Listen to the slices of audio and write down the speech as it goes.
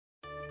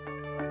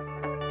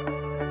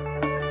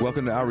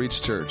Welcome to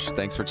Outreach Church.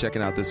 Thanks for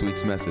checking out this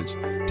week's message.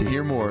 To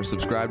hear more,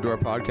 subscribe to our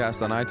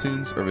podcast on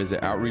iTunes or visit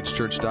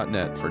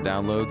outreachchurch.net for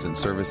downloads and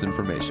service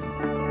information.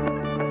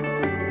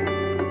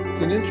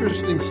 It's an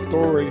interesting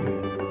story.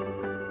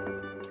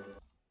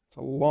 It's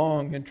a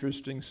long,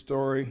 interesting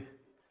story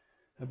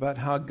about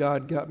how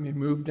God got me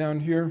moved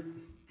down here.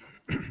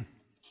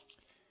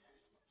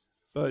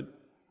 But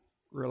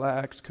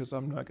relax, because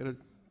I'm not going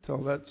to tell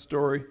that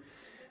story.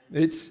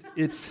 It's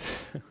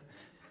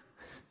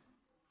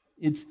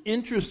It's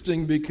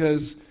interesting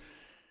because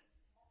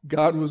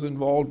God was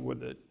involved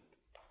with it.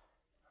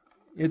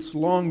 It's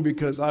long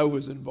because I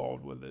was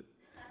involved with it.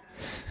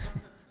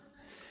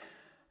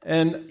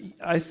 And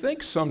I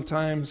think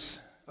sometimes,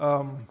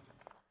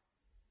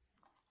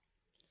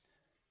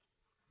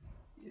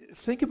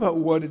 think about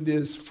what it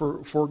is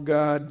for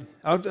God.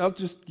 I'll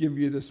just give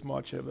you this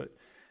much of it.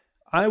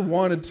 I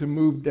wanted to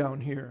move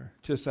down here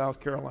to South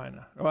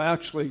Carolina. Well,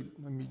 actually,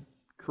 let me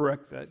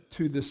correct that,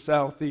 to the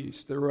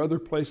southeast. There were other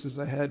places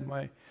I had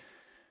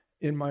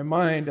in my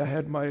mind. I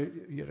had my,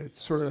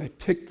 I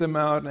picked them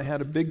out, and I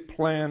had a big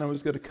plan. I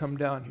was going to come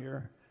down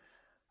here.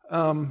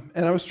 And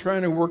I was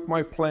trying to work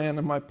my plan,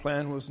 and my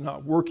plan was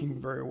not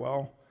working very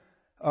well.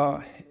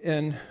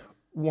 And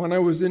when I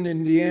was in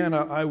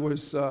Indiana, I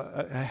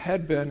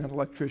had been an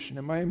electrician.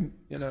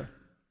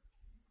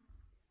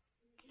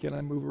 Can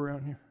I move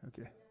around here?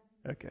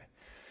 Okay.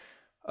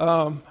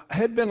 I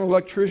had been an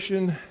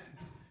electrician.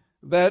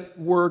 That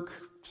work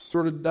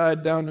sort of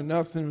died down to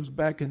nothing. It was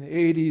back in the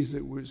 80s.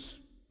 It was,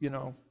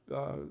 there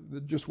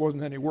just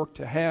wasn't any work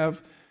to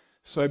have.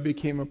 So I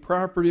became a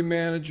property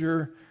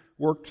manager,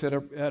 worked at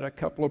a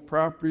couple of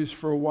properties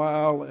for a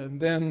while, and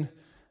then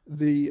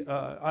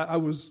I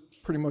was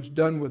pretty much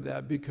done with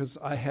that because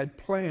I had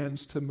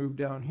plans to move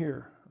down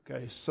here.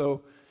 Okay,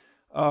 so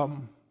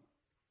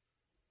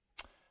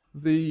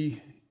the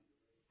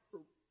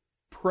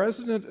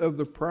president of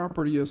the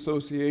property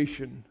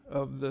association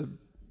of the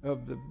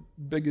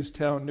biggest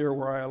town near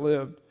where I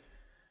lived,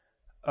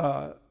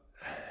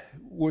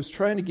 was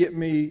trying to get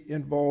me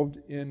involved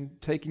in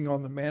taking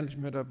on the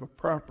management of a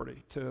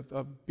property,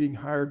 of being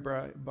hired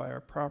by a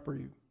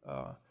property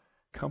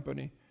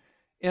company.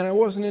 And I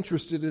wasn't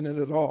interested in it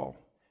at all,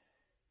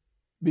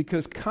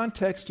 because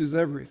context is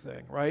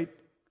everything, right?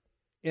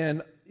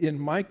 And in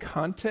my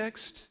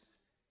context,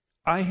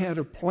 I had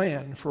a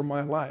plan for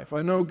my life.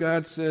 I know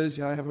God says,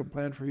 I have a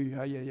plan for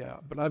you, yeah,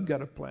 but I've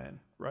got a plan,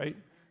 right?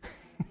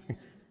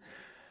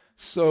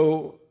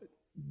 So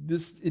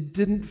it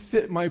didn't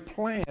fit my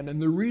plan,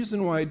 and the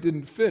reason why it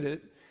didn't fit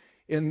it,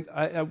 and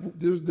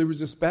there was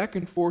this back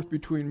and forth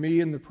between me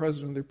and the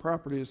president of the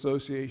property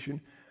association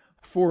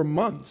for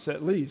months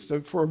at least,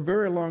 for a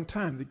very long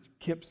time. They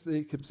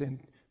kept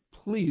saying,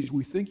 "Please,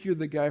 we think you're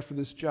the guy for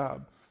this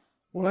job."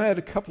 Well, I had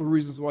a couple of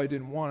reasons why I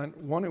didn't want it.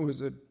 One, it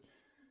was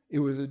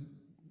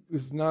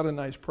not a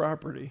nice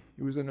property.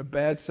 It was in a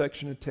bad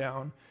section of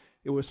town.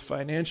 It was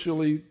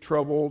financially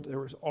troubled. There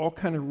was all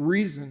kind of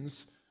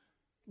reasons,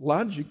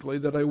 logically,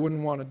 that I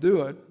wouldn't want to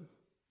do it.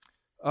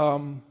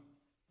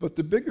 But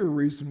the bigger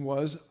reason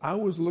was I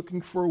was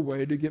looking for a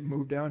way to get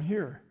moved down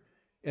here.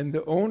 And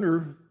the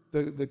owner,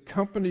 the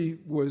company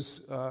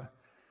was, the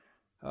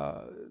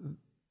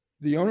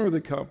owner of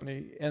the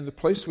company and the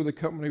place where the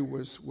company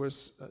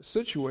was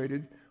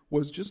situated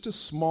was just a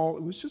small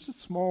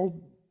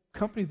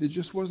company that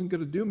just wasn't going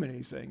to do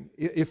anything.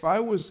 If I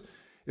was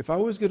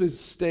going to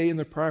stay in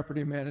the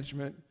property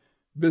management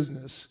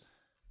business,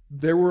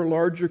 there were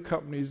larger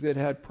companies that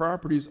had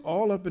properties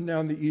all up and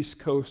down the East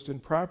Coast,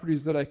 and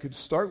properties that I could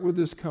start with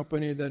this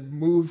company and then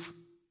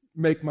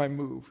make my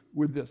move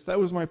with this. That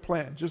was my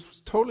plan.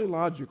 Just totally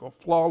logical,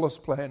 flawless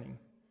planning.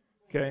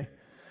 Okay?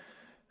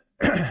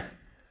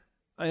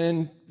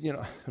 And,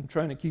 I'm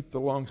trying to keep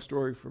the long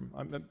story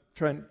I'm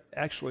trying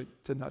actually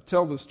to not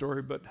tell the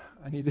story, but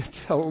I need to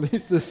tell at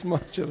least this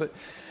much of it.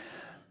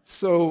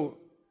 So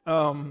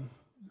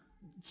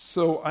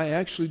I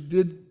actually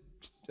did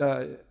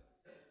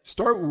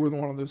start with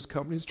one of those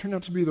companies. It turned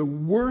out to be the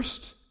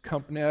worst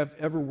company I've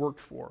ever worked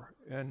for.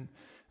 And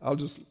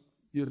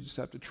you'll just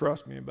have to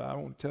trust me about it. I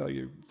won't tell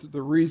you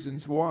the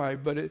reasons why,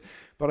 but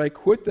I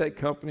quit that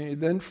company.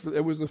 Then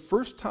it was the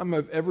first time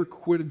I've ever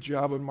quit a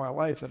job in my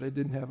life that I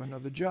didn't have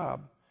another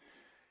job.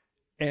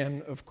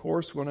 And of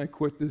course, when I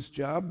quit this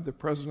job, the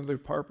president of the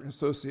apartment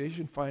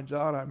association finds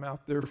out I'm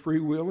out there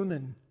freewheeling,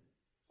 and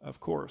of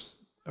course,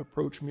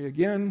 approached me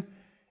again.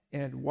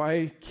 And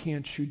why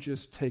can't you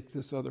just take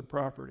this other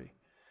property?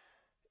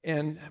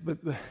 But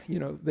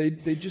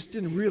they just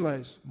didn't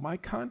realize my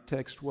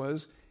context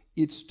was,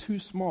 it's too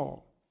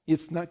small.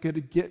 It's not going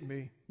to get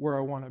me where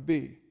I want to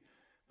be.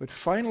 But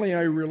finally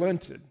I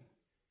relented.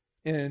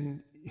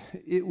 And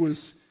it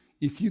was,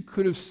 if you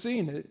could have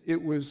seen it,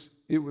 it was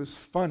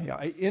funny.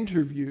 I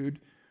interviewed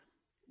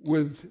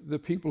with the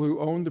people who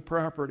owned the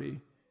property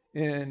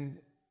and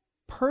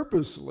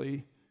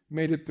purposely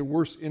made it the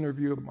worst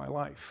interview of my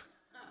life.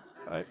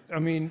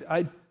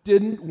 I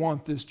didn't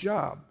want this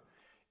job.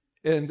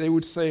 And they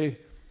would say,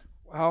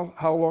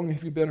 how long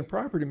have you been a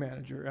property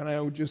manager? And I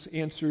would just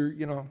answer,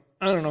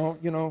 I don't know,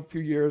 a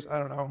few years, I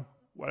don't know,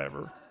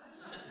 whatever.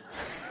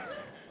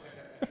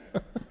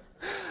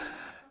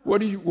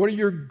 What are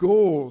your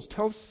goals?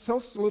 Tell us a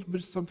little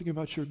bit something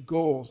about your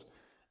goals.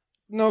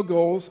 No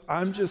goals.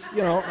 I'm just,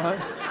 I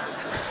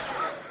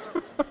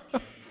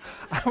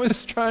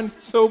was trying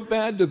so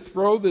bad to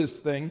throw this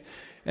thing,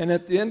 and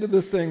at the end of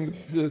the thing,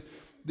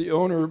 the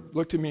owner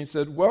looked at me and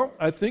said, "Well,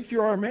 I think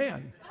you're our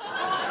man."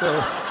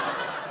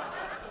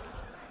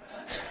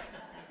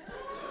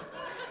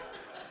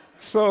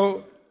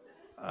 So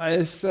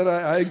I said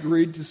I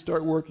agreed to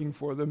start working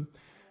for them.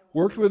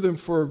 Worked with them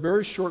for a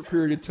very short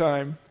period of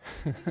time,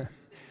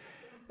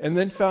 and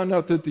then found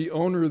out that the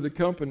owner of the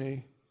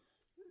company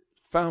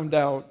found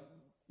out,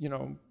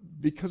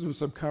 because of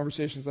some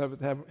conversations I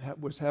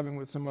was having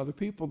with some other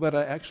people, that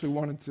I actually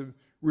wanted to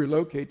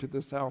relocate to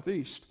the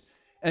Southeast.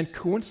 And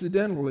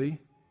coincidentally,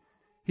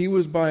 he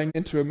was buying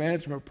into a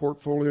management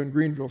portfolio in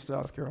Greenville,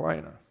 South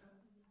Carolina.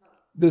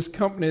 This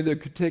company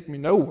that could take me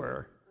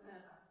nowhere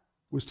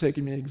was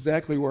taking me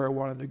exactly where I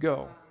wanted to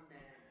go.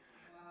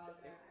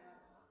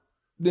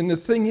 Then the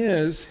thing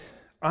is,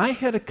 I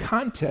had a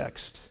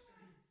context,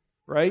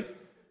 right?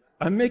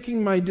 I'm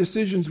making my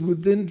decisions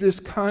within this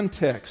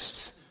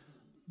context.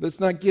 Let's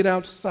not get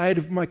outside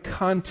of my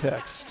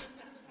context.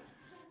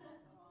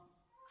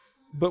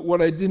 But what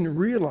I didn't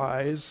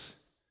realize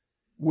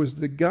was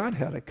that God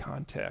had a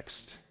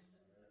context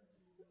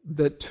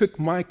that took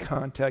my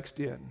context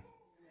in.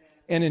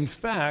 And in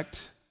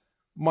fact,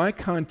 my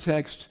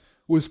context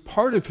was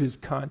part of his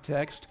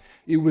context.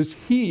 It was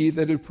he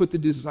that had put the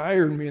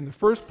desire in me in the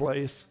first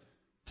place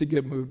to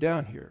get moved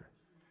down here.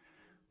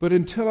 But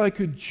until I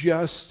could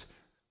just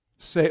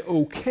say,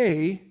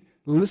 okay,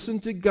 listen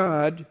to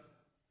God,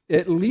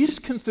 at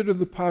least consider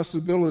the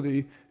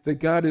possibility that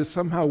God is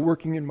somehow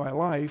working in my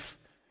life,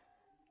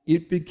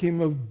 it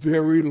became a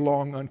very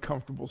long,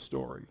 uncomfortable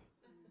story.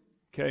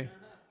 Okay?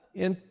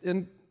 And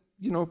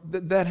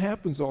that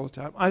happens all the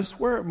time. I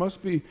swear it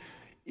must be,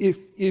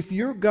 if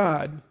you're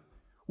God,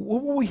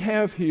 what we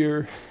have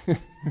here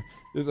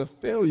is a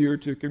failure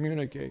to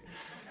communicate.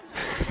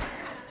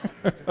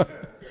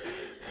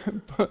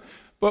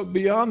 But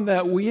beyond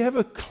that, we have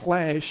a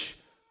clash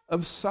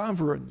of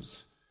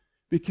sovereigns,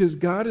 because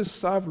God is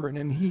sovereign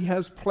and he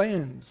has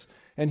plans,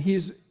 and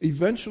he's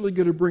eventually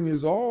going to bring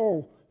his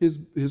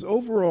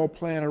overall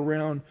plan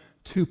around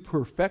to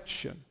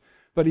perfection.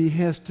 But he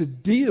has to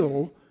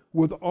deal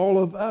with all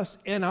of us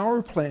and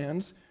our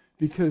plans,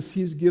 because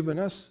he's given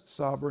us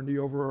sovereignty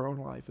over our own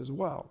life as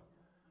well.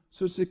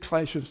 So it's a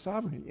clash of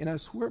sovereignty. And I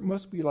swear it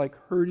must be like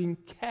herding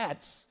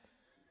cats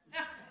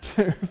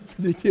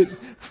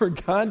for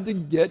God to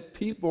get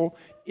people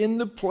in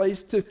the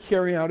place to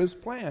carry out his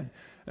plan.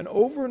 And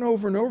over and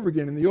over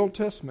again in the Old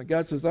Testament,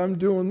 God says, I'm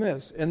doing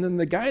this. And then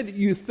the guy that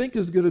you think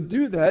is going to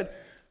do that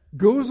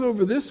goes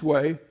over this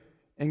way,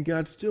 and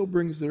God still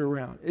brings it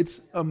around. It's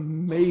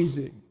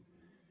amazing.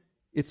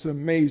 It's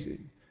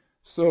amazing.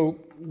 So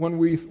when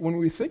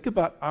we think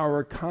about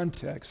our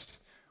context,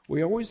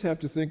 we always have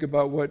to think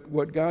about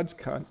what God's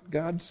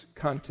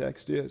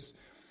context is.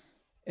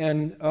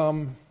 And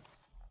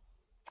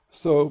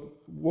so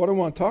what I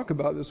want to talk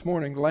about this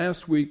morning,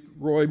 last week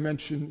Roy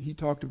mentioned, he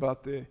talked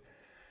about the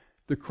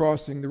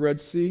crossing the Red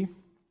Sea,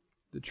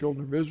 the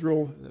children of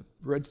Israel, the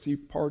Red Sea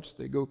parts,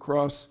 they go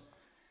across.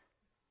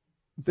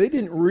 They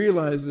didn't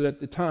realize that at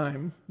the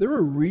time. There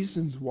were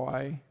reasons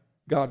why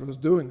God was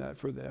doing that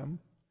for them,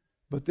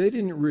 but they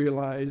didn't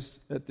realize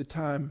at the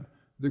time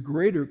the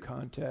greater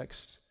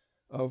context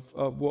of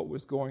what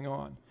was going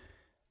on.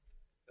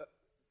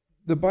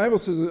 The Bible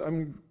says, I'm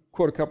going to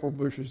quote a couple of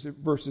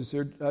verses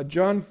here.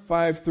 John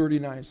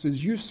 5:39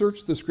 says, you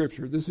search the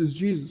Scripture. This is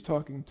Jesus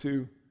talking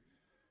to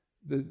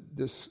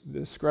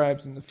the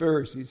scribes and the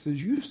Pharisees. He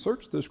says, you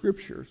search the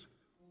Scriptures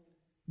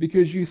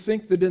because you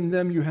think that in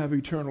them you have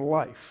eternal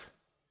life.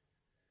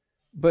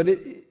 But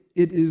it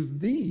is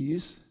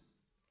these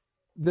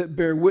that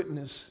bear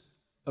witness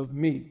of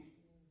me.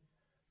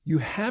 You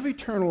have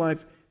eternal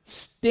life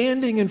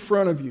standing in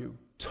front of you,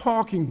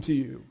 talking to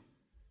you,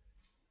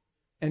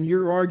 and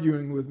you're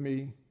arguing with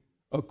me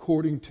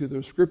according to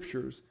the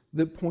Scriptures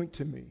that point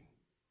to me.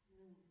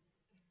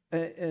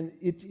 And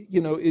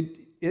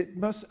it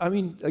must,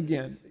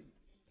 again,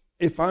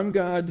 if I'm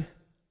God,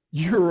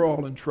 you're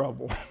all in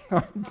trouble.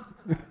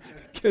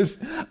 Because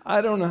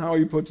I don't know how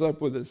he puts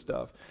up with this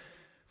stuff.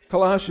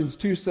 Colossians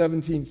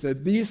 2:17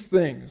 said, these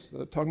things,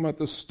 talking about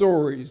the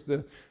stories,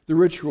 the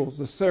rituals,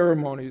 the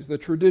ceremonies, the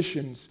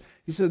traditions,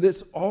 he said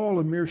it's all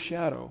a mere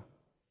shadow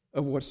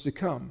of what's to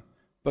come.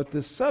 But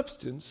the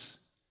substance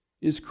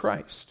is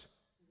Christ.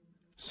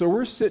 So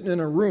we're sitting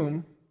in a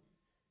room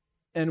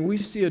and we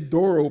see a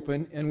door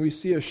open and we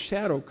see a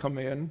shadow come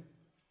in.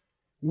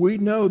 We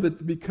know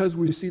that because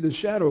we see the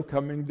shadow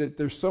coming, that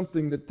there's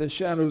something that the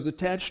shadow is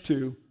attached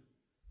to.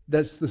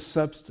 That's the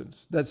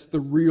substance. That's the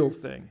real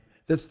thing.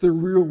 That's the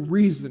real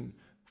reason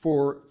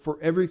for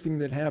everything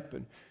that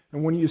happened.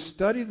 And when you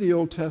study the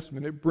Old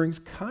Testament, it brings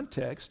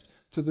context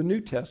to the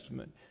New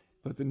Testament.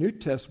 But the New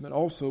Testament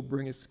also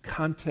brings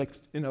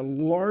context in a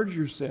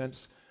larger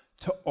sense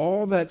to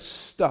all that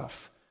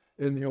stuff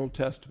in the Old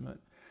Testament.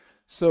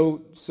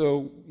 So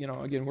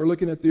again, we're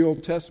looking at the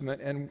Old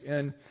Testament,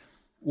 and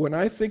when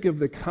I think of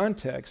the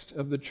context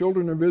of the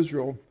children of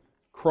Israel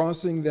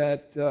crossing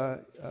that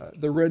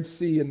the Red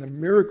Sea and the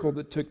miracle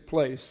that took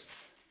place,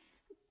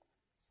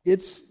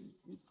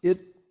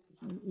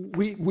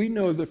 we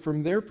know that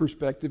from their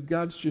perspective,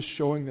 God's just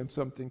showing them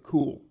something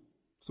cool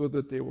so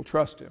that they will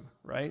trust Him,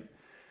 right?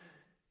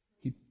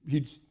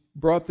 He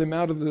brought them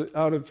out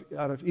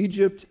of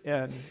Egypt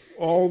and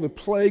all the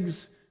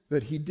plagues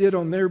that He did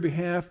on their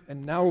behalf,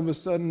 and now all of a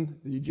sudden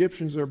the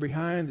Egyptians are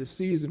behind, the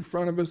sea is in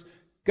front of us.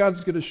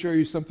 God's going to show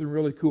you something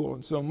really cool.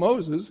 And so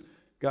Moses,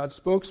 God's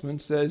spokesman,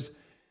 says,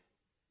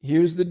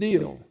 here's the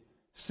deal.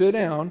 Sit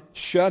down,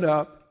 shut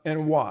up,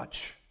 and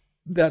watch.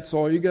 That's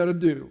all you got to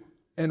do.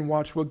 And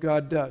watch what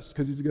God does,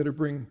 because He's going to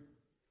bring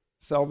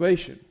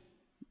salvation.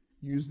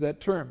 Use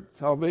that term,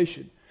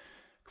 salvation.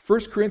 1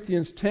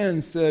 Corinthians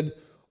 10 said,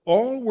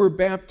 all were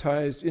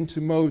baptized into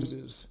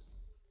Moses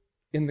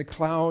in the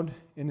cloud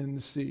and in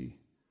the sea.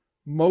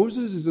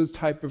 Moses is a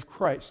type of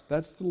Christ.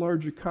 That's the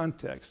larger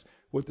context,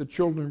 what the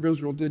children of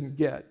Israel didn't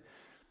get.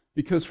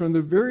 Because from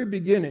the very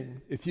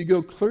beginning, if you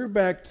go clear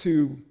back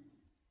to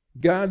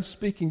God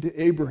speaking to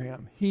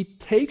Abraham, He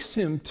takes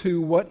him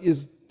to what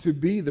is to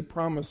be the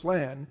promised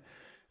land.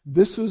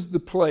 This is the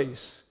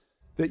place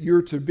that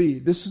you're to be.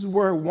 This is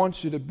where I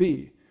want you to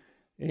be.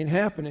 It ain't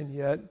happening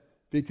yet,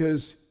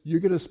 because you're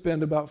going to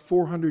spend about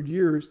 400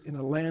 years in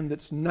a land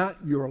that's not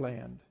your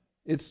land.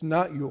 It's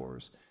not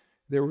yours.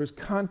 There was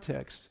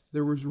context.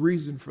 There was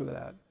reason for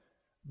that.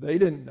 They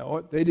didn't know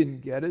it. They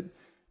didn't get it.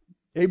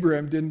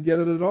 Abraham didn't get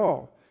it at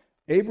all.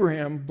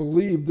 Abraham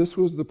believed this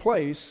was the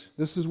place.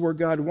 This is where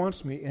God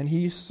wants me. And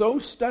he so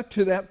stuck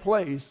to that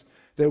place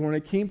that when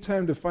it came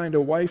time to find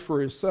a wife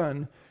for his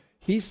son,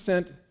 he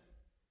sent,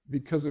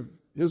 because of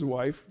his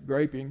wife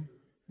griping,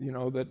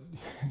 that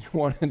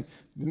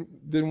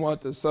didn't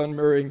want the son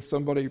marrying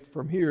somebody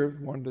from here,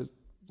 wanted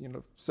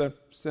to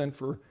send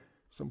for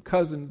some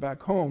cousin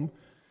back home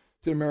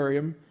to marry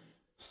him.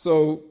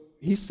 So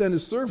he sent a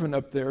servant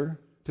up there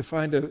to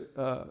find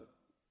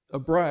a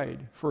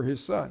bride for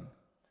his son.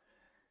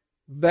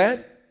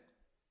 That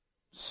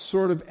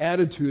sort of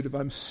attitude of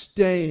I'm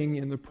staying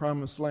in the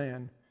promised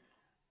land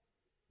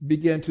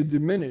began to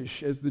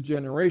diminish as the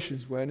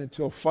generations went,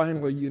 until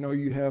finally,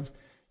 you have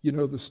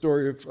the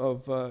story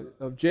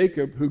of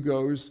Jacob, who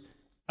goes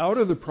out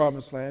of the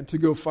promised land to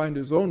go find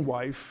his own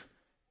wife,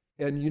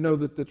 and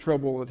that the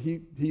trouble that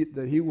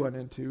he went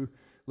into,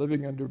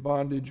 living under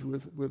bondage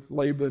with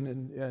Laban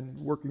and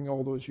working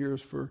all those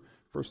years for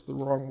first the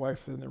wrong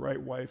wife, then the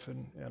right wife,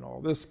 and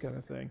all this kind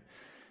of thing.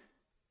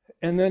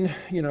 And then,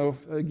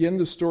 again,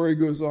 the story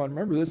goes on.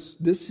 Remember,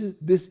 this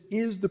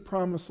is the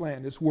promised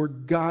land. It's where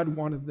God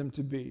wanted them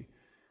to be.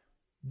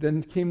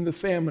 Then came the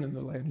famine in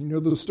the land. You know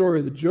the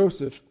story that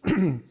Joseph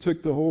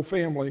took the whole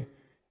family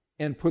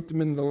and put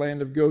them in the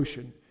land of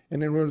Goshen.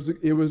 And it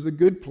was a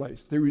good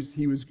place.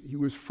 He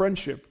was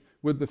friendship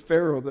with the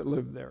Pharaoh that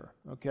lived there,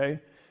 okay?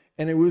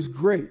 And it was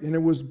great, and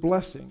it was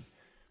blessing.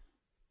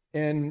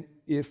 And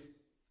if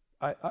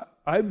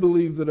I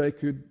believe that I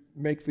could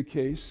make the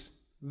case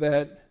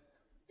that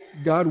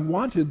God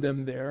wanted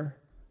them there,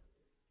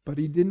 but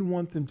He didn't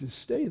want them to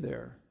stay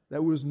there.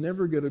 That was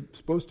never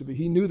supposed to be.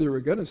 He knew they were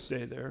going to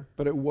stay there,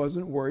 but it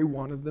wasn't where He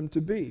wanted them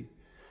to be.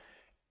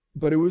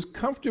 But it was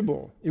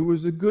comfortable. It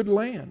was a good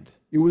land.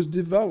 It was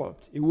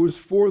developed. It was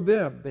for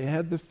them. They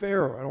had the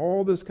Pharaoh and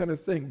all this kind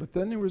of thing. But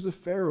then there was a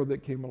Pharaoh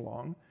that came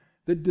along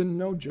that didn't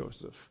know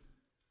Joseph,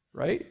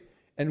 right?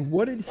 And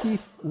what did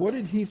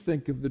he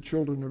think of the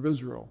children of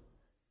Israel?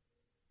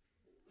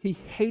 He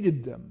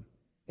hated them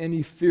and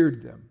he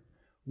feared them.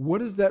 What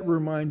does that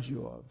remind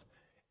you of?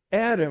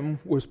 Adam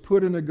was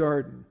put in a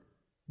garden.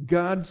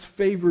 God's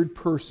favored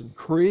person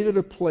created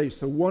a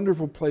place, a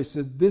wonderful place,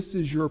 said, this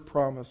is your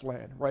promised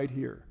land right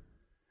here.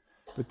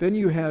 But then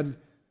you had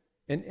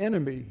an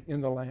enemy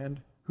in the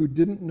land who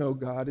didn't know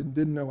God and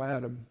didn't know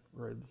Adam,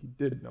 or he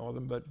did know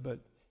them, but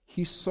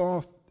he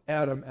saw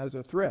Adam as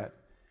a threat.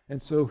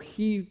 And so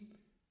he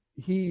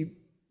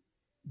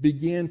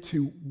began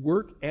to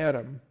work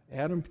Adam.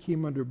 Adam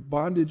came under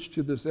bondage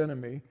to this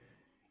enemy,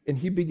 and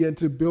he began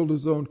to build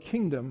his own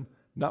kingdom,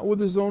 not with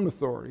his own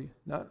authority.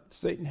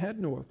 Satan had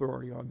no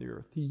authority on the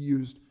earth. He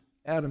used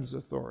Adam's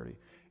authority.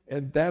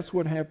 And that's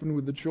what happened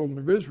with the children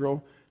of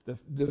Israel.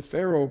 The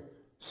Pharaoh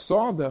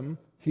saw them.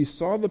 He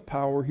saw the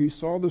power. He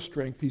saw the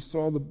strength. He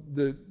saw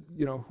the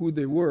who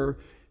they were.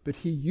 But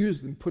he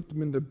used them, put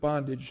them into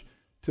bondage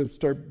to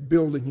start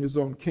building his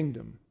own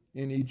kingdom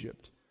in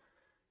Egypt.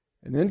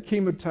 And then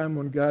came a time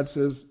when God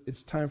says,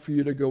 it's time for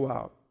you to go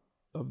out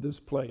of this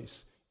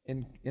place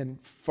and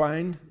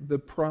find the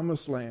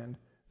promised land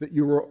that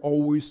you were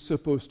always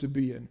supposed to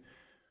be in.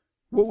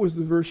 What was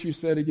the verse you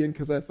said again?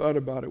 Because I thought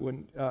about it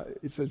when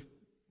it says,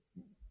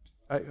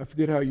 I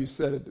forget how you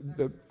said it.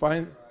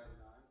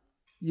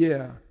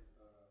 Yeah.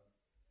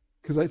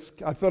 Because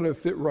I thought it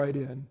fit right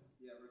in.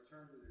 Yeah,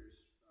 return to their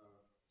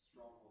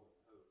stronghold of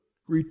hope.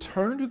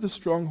 Return to the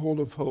stronghold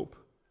of hope.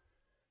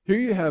 Here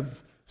you have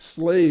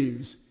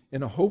slaves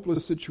in a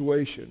hopeless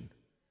situation,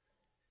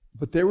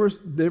 but they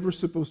were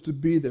supposed to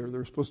be there. They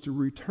were supposed to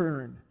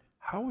return.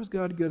 How was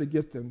God going to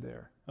get them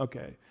there?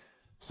 Okay,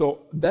 so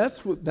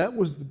that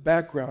was the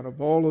background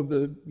of all of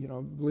the,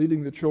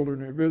 leading the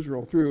children of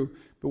Israel through.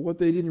 But what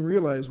they didn't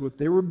realize was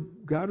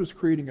God was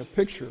creating a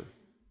picture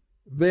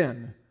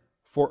then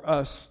for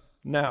us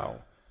now.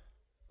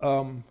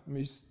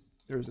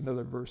 There's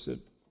another verse that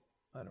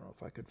I don't know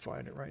if I could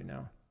find it right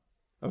now.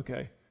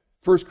 Okay,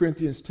 1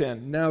 Corinthians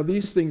 10. Now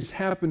these things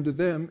happened to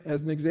them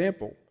as an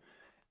example.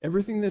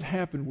 Everything that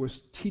happened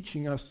was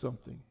teaching us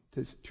something,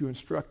 to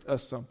instruct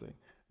us something.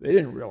 They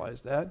didn't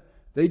realize that.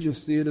 They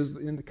just see it as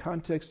in the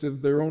context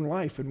of their own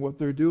life and what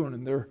they're doing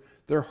and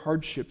their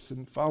hardships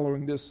and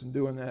following this and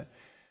doing that.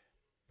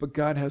 But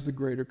God has a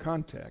greater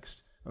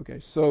context. Okay,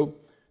 so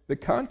the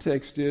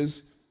context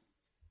is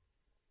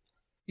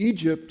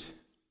Egypt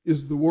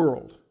is the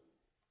world.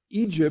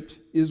 Egypt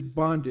is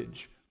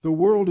bondage. The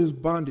world is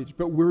bondage,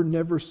 but we're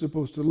never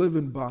supposed to live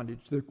in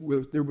bondage.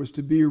 There was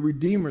to be a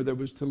Redeemer that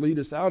was to lead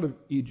us out of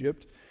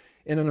Egypt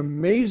in an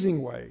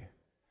amazing way.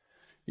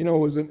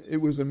 It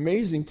was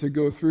amazing to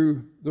go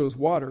through those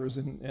waters,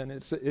 and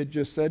it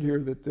just said here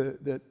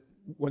that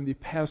when they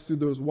passed through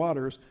those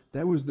waters,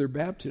 that was their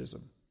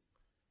baptism,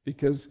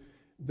 because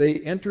they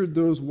entered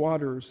those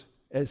waters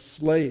as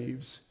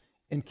slaves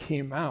and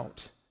came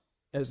out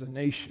as a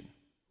nation.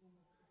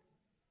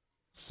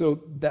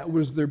 So that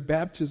was their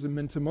baptism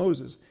into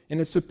Moses. And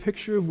it's a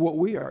picture of what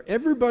we are.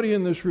 Everybody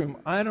in this room,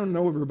 I don't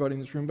know everybody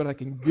in this room, but I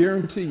can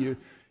guarantee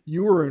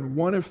you are in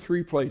one of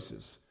three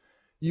places.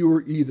 You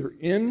are either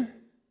in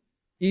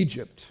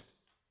Egypt,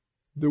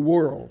 the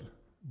world,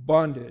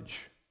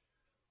 bondage,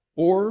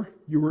 or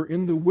you were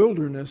in the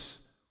wilderness,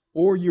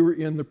 or you were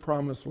in the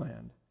promised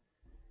land.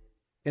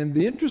 And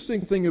the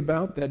interesting thing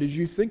about that is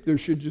you think there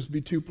should just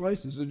be two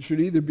places. It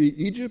should either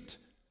be Egypt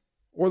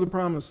or the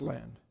promised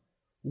land.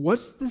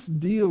 What's this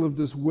deal of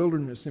this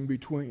wilderness in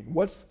between?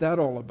 What's that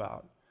all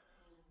about?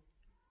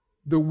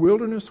 The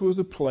wilderness was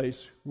a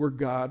place where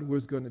God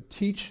was going to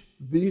teach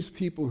these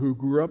people who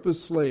grew up as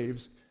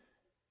slaves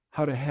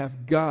how to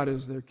have God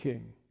as their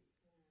king,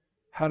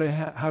 how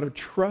to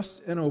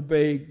trust and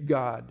obey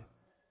God,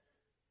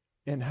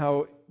 and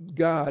how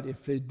God,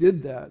 if they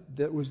did that,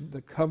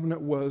 the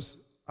covenant was,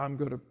 I'm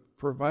going to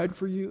provide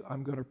for you,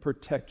 I'm going to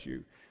protect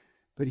you.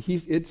 But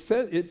it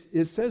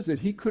says that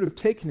he could have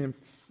taken him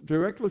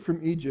directly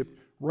from Egypt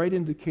right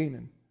into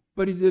Canaan,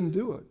 but he didn't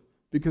do it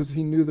because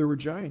he knew there were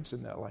giants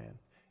in that land,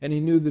 and he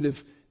knew that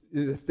if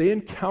they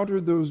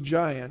encountered those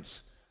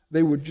giants,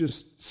 they would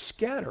just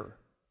scatter.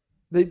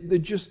 They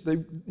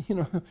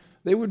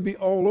would be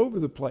all over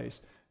the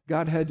place.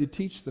 God had to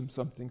teach them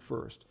something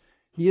first.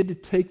 He had to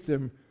take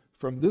them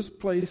from this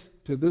place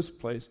to this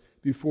place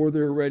before they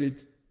were ready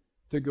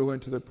to go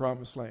into the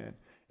promised land.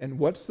 And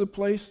what's the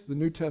place? The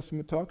New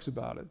Testament talks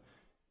about it.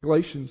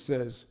 Galatians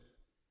says,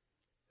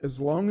 as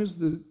long as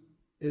the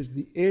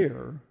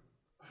heir,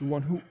 the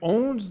one who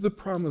owns the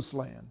promised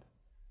land,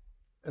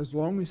 as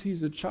long as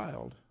he's a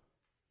child,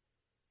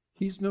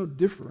 he's no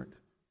different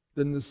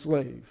than the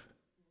slave,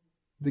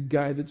 the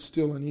guy that's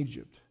still in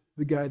Egypt,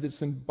 the guy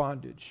that's in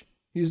bondage.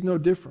 He's no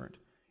different.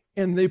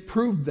 And they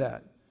proved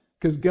that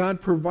because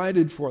God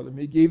provided for them.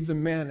 He gave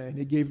them manna, and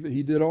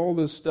he did all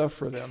this stuff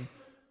for them.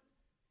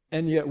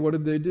 And yet, what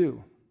did they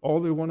do? All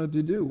they wanted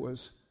to do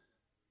was,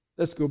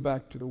 let's go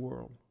back to the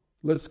world.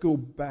 Let's go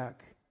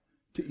back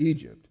to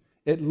Egypt.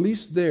 At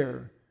least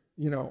there,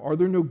 are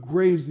there no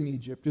graves in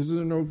Egypt? Is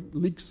there no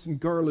leeks and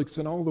garlics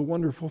and all the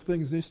wonderful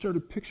things? They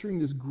started picturing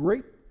this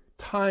great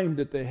time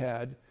that they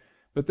had,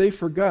 but they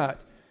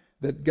forgot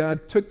that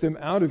God took them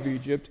out of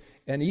Egypt,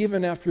 and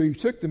even after he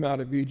took them out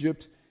of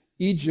Egypt,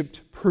 Egypt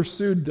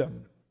pursued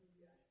them.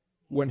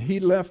 When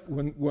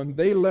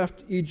they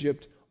left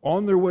Egypt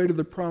on their way to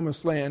the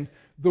promised land,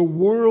 the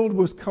world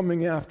was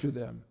coming after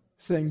them,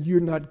 saying, you're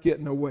not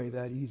getting away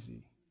that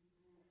easy.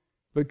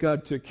 But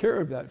God took care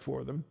of that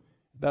for them.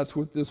 That's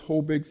what this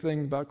whole big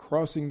thing about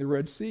crossing the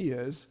Red Sea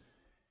is.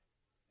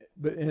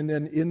 And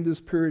then in this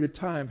period of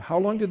time, how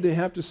long did they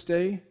have to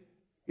stay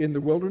in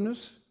the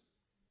wilderness?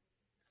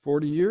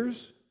 40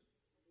 years?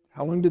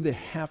 How long did they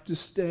have to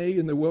stay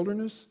in the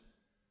wilderness?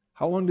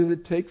 How long did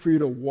it take for you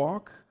to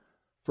walk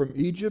from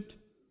Egypt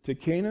to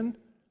Canaan?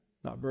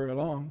 Not very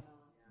long.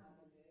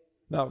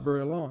 Not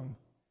very long.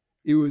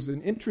 It was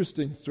an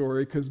interesting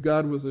story because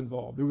God was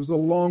involved. It was a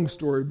long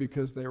story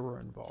because they were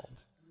involved.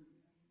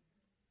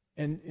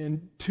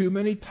 And too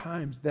many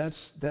times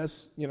that's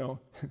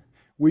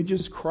we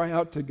just cry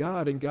out to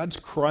God and God's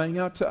crying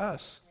out to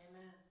us.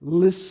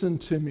 Amen. Listen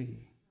to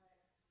me.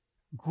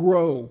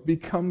 Grow.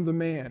 Become the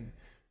man.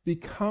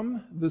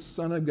 Become the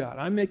Son of God.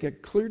 I make a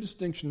clear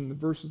distinction in the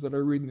verses that I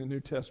read in the New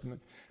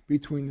Testament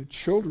between the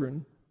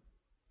children,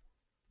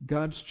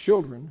 God's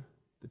children,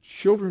 the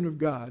children of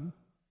God,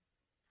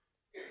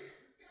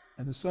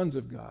 and the sons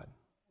of God.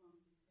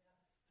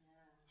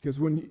 Because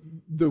when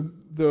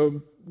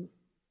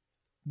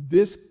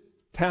this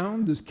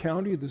town, this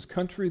county, this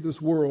country,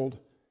 this world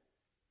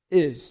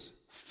is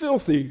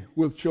filthy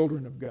with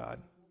children of God.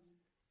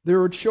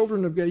 There are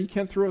children of God. You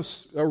can't throw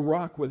a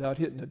rock without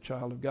hitting a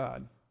child of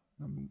God.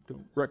 I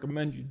don't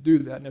recommend you do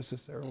that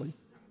necessarily.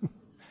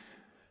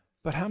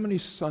 But how many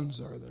sons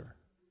are there?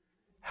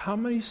 How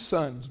many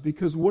sons?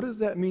 Because what does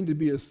that mean to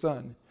be a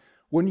son?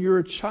 When you're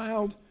a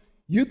child,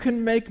 you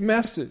can make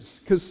messes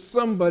because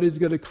somebody's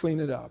got to clean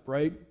it up,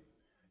 right?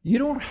 You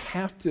don't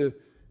have to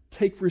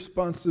take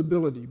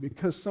responsibility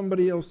because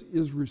somebody else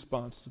is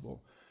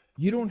responsible.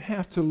 You don't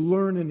have to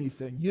learn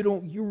anything.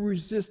 You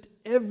resist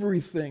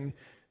everything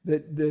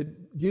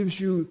that gives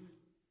you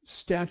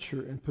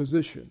stature and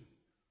position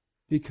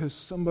because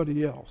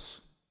somebody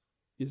else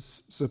is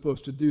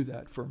supposed to do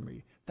that for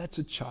me. That's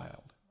a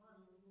child.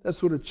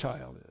 That's what a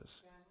child is.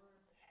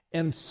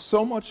 And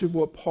so much of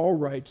what Paul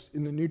writes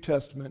in the New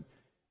Testament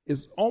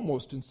is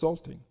almost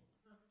insulting.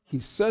 He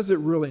says it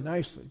really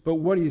nicely, but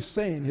what he's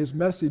saying, his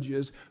message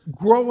is,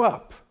 grow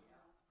up.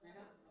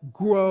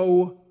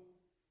 Grow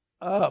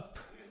up.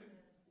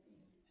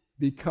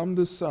 Become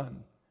the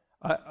son.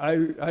 I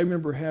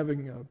remember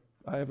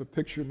I have a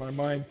picture in my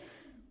mind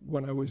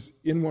when I was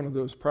in one of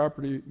those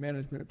property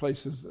management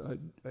places.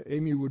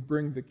 Amy would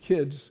bring the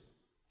kids,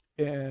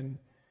 and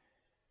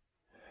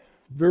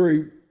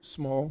very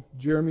small,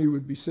 Jeremy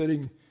would be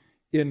sitting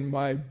in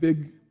my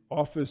big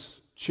office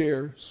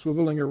chair,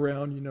 swiveling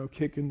around,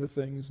 kicking the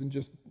things and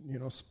just,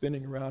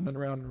 spinning around and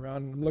around and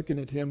around. And I'm looking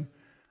at him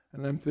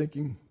and I'm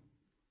thinking,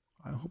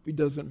 I hope he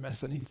doesn't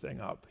mess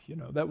anything up.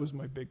 That was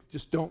my big,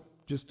 just don't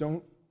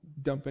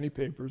dump any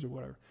papers or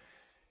whatever.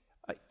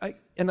 I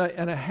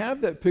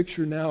have that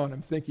picture now, and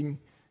I'm thinking,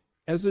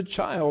 as a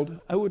child,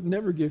 I would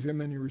never give him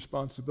any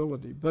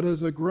responsibility. But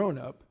as a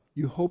grown-up,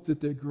 you hope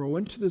that they grow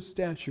into the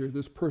stature of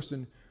this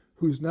person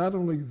who's not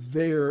only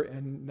there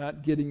and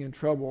not getting in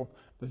trouble,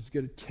 but is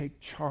going to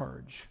take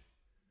charge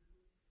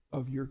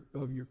of your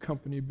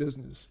company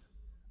business,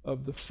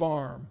 of the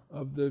farm,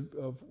 of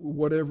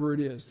whatever it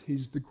is.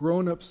 He's the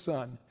grown-up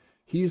son.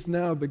 He's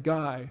now the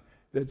guy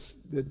that's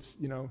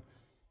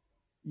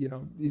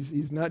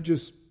he's not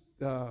just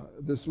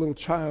this little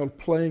child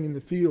playing in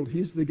the field.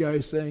 He's the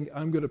guy saying,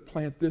 I'm going to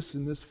plant this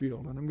in this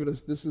field, and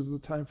this is the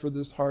time for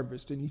this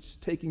harvest. And he's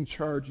taking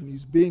charge, and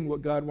he's being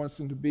what God wants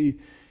him to be.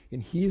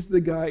 And he's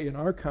the guy in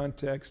our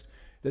context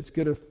that's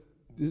going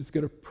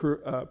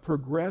to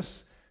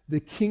progress the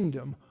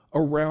kingdom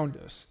around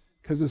us,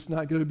 because it's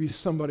not going to be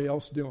somebody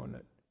else doing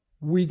it.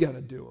 We got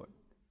to do it.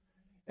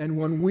 And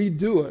when we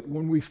do it,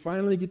 when we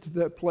finally get to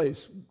that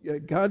place,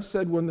 God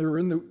said when they were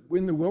in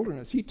the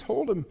wilderness, he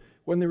told them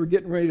when they were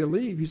getting ready to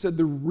leave, he said,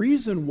 the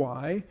reason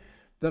why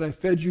that I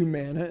fed you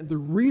manna, the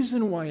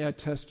reason why I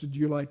tested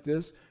you like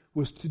this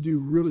was to do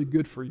really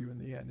good for you in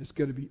the end. It's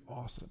going to be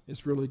awesome.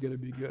 It's really going to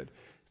be good.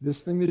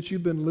 This thing that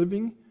you've been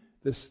living,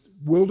 this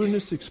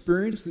wilderness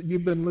experience that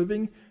you've been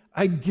living,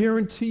 I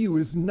guarantee you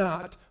is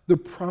not the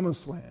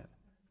promised land.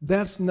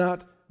 That's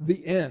not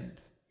the end.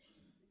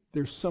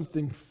 There's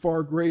something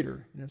far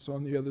greater, and it's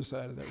on the other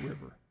side of that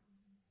river.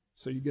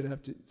 So you're going to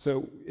have to,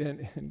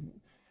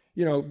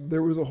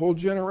 there was a whole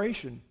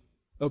generation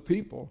of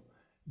people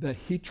that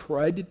he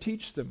tried to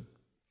teach them,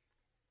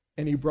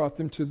 and he brought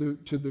them to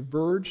the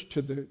verge,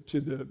 to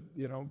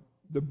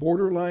the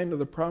borderline of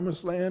the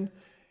promised land,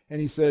 and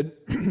he said,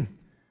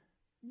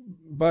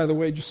 by the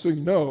way, just so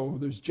you know,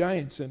 there's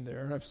giants in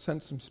there, and I've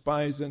sent some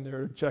spies in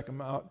there to check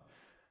them out.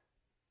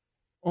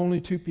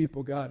 Only 2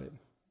 people got it.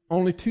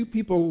 Only 2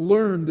 people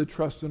learned the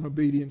trust and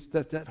obedience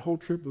that whole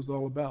trip was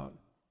all about.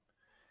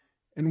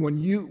 And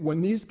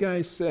when these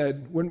guys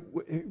said,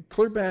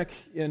 clear back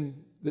in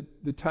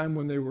the time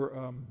when they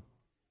were,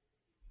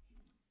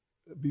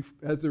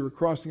 as they were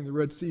crossing the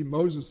Red Sea,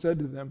 Moses said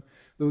to them,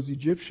 those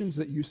Egyptians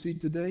that you see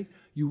today,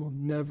 you will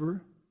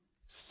never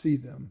see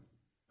them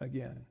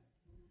again.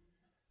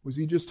 Was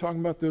he just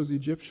talking about those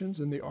Egyptians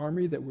in the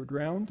army that were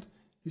drowned?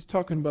 He's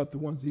talking about the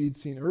ones that he'd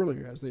seen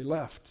earlier as they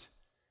left.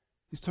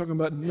 He's talking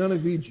about none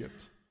of Egypt.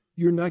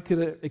 You're not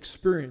going to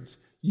experience.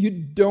 You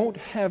don't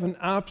have an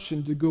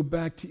option to go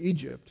back to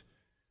Egypt.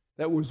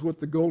 That was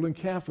what the golden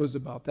calf was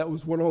about. That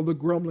was what all the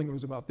grumbling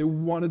was about. They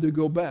wanted to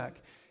go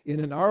back.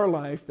 And in our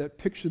life, that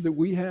picture that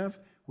we have,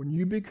 when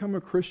you become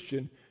a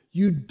Christian,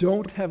 you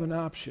don't have an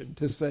option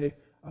to say,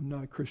 I'm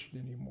not a Christian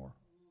anymore.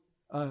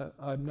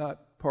 I'm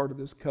not part of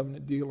this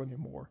covenant deal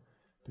anymore.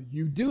 But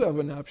you do have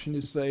an option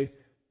to say,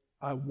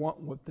 I want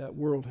what that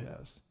world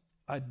has.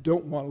 I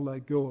don't want to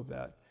let go of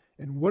that.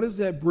 And what does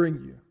that bring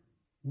you?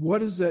 What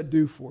does that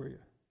do for you?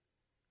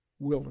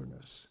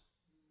 Wilderness.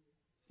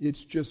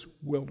 It's just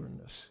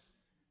wilderness.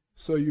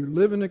 So you're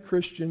living a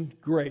Christian,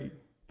 great,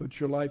 but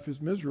your life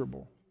is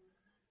miserable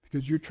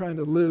because you're trying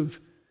to live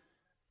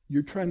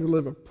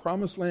a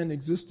promised land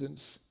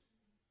existence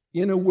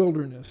in a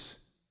wilderness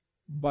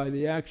by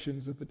the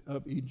actions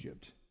of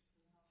Egypt.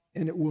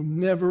 And it will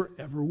never,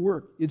 ever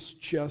work.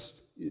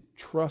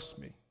 Trust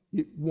me,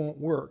 it won't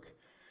work.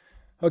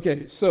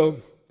 Okay, so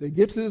they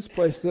get to this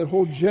place, that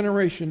whole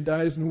generation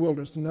dies in the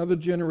wilderness. Another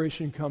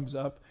generation comes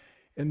up,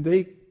 and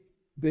they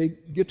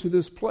get to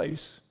this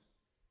place,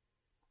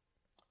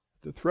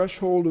 the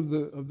threshold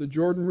of the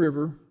Jordan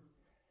River,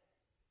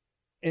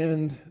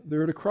 And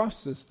they're to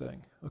cross this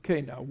thing.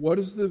 Okay, now what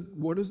does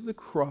the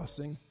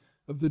crossing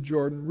of the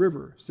Jordan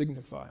River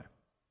signify?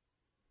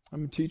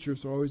 I'm a teacher,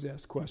 so I always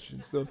ask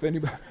questions. So if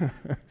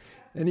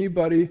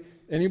anybody,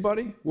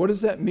 what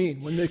does that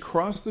mean? When they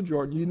crossed the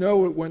Jordan, you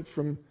know it went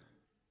from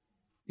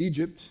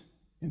Egypt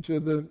into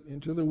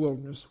the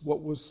wilderness.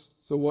 What's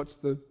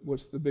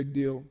the big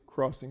deal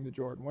crossing the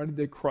Jordan? Why did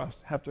they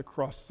have to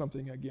cross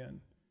something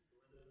again?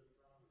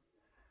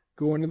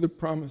 Go into the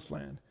promised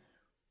land.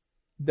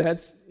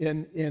 That's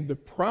in the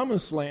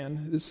promised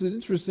land. This is an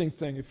interesting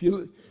thing. If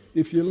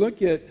you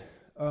look at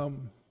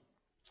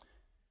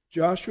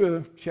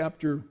Joshua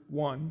chapter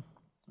 1,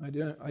 I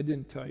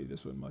didn't tell you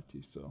this one,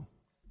 Mati, so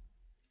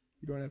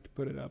you don't have to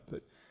put it up.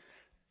 But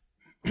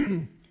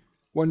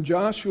when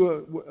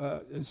Joshua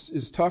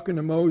is talking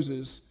to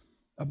Moses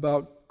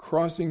about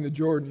crossing the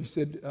Jordan, he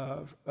said,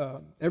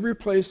 "Every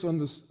place on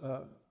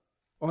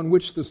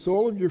which the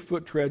sole of your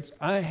foot treads,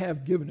 I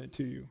have given it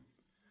to you."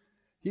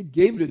 He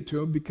gave it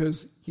to him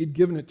because he'd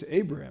given it to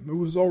Abraham. It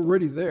was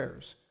already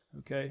theirs.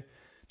 Okay?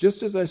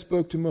 Just as I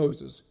spoke to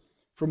Moses,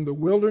 from the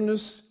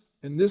wilderness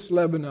in this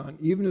Lebanon,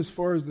 even as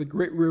far as the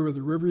great river,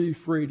 the river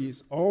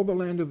Euphrates, all the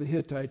land of the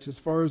Hittites, as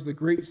far as the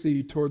great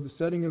sea toward the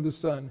setting of the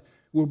sun,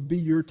 will be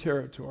your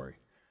territory.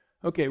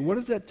 Okay, what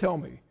does that tell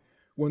me?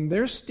 When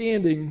they're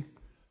standing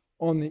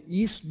on the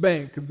east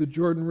bank of the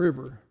Jordan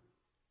River,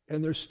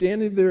 and they're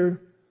standing there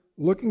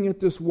looking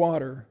at this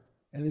water,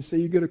 and they say,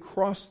 you got to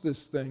cross this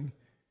thing,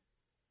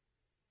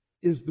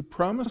 is the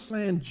promised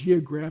land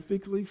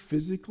geographically,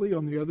 physically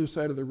on the other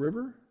side of the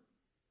river?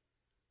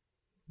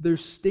 They're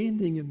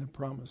standing in the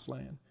promised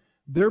land.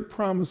 Their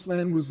promised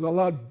land was a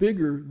lot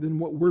bigger than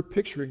what we're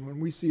picturing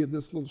when we see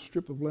this little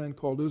strip of land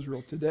called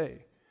Israel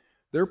today.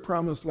 Their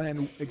promised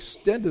land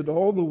extended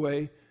all the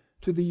way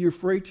to the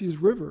Euphrates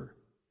River.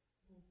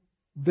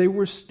 They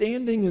were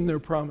standing in their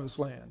promised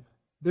land.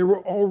 They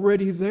were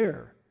already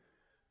there.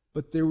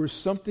 But there was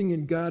something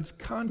in God's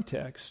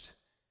context,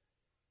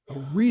 a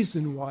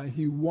reason why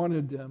he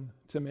wanted them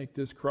to make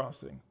this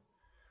crossing.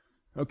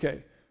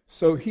 Okay,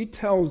 so he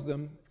tells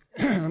them,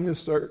 I'm going to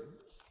start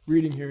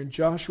reading here in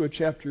Joshua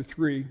chapter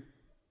 3.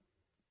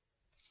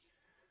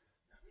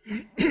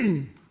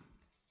 I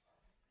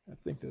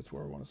think that's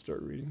where I want to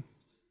start reading.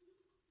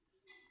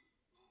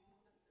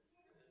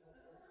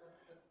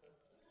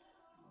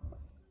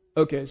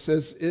 Okay, it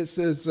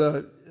says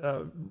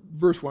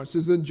verse 1, it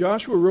says, "Then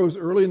Joshua rose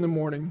early in the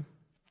morning.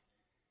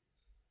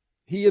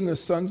 He and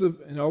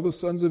all the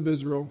sons of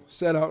Israel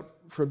set out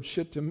from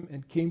Shittim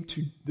and came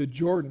to the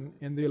Jordan,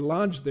 and they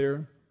lodged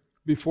there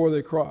before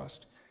they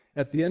crossed.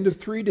 At the end of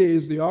 3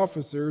 days, the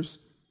officers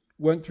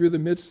went through the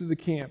midst of the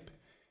camp,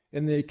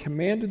 and they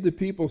commanded the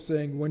people,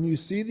 saying, when you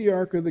see the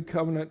ark of the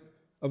covenant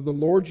of the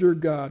Lord your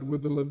God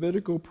with the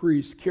Levitical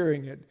priests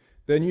carrying it,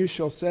 then you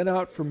shall set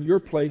out from your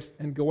place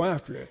and go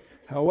after it.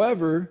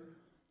 However,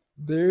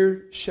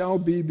 there shall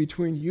be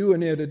between you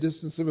and it a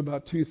distance of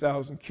about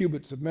 2,000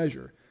 cubits of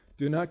measure.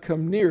 Do not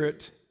come near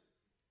it,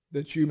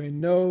 that you may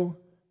know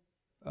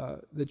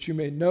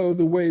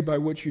the way by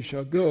which you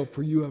shall go,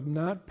 for you have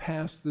not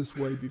passed this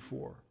way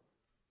before."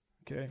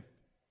 Okay.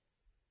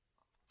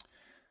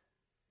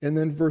 And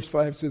then verse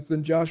 5 says,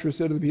 "Then Joshua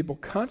said to the people,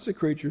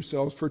 consecrate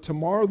yourselves, for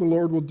tomorrow the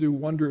Lord will do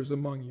wonders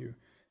among you.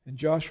 And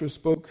Joshua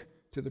spoke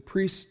to the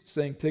priests,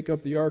 saying, take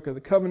up the ark of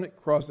the covenant,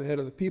 cross ahead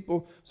of the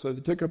people. So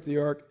they took up the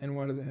ark and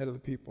went ahead of the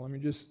people." Let me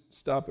just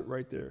stop it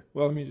right there.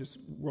 Well, let me just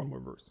one more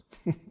verse.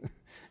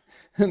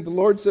 "And the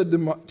Lord said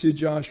to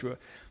Joshua,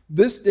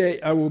 this day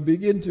I will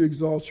begin to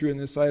exalt you in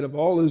the sight of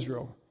all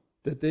Israel,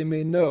 that they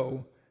may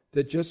know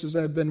that just as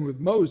I've been with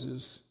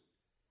Moses,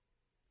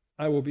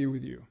 I will be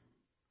with you."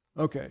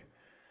 Okay.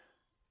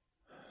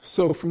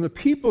 So from the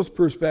people's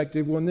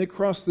perspective, when they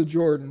crossed the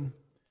Jordan,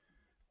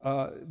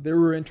 they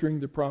were entering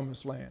the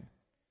promised land.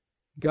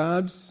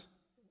 God's,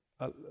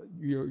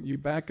 you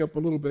back up a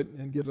little bit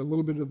and get a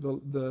little bit of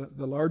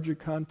the larger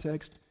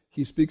context.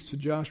 He speaks to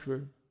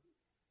Joshua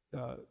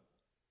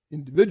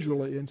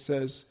individually and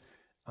says,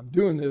 I'm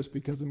doing this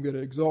because I'm going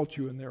to exalt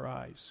you in their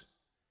eyes,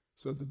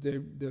 so that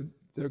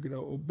they're going to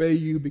obey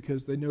you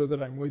because they know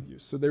that I'm with you.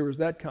 So there was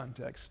that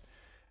context.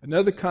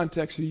 Another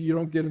context that you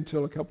don't get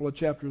until a couple of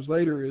chapters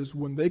later is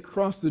when they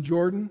crossed the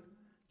Jordan,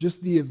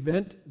 just the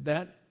event,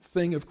 that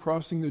thing of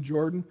crossing the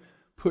Jordan,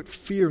 put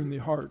fear in the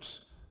hearts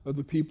of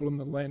the people in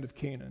the land of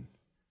Canaan.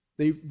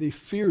 They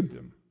feared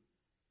them.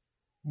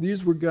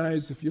 These were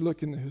guys, if you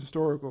look in the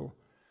historical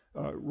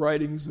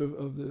writings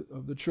of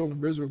the children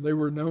of Israel, they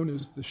were known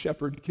as the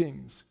shepherd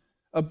kings,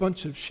 a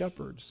bunch of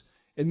shepherds.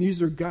 And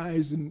these are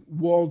guys in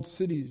walled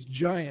cities,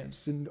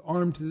 giants, and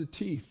armed to the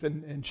teeth,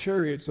 and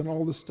chariots, and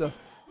all this stuff.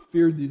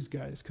 Feared these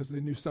guys because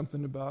they knew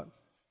something about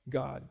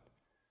God.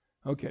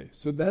 Okay,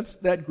 so that's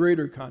that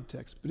greater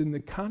context. But in the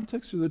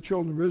context of the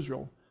children of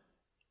Israel,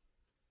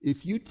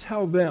 if you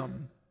tell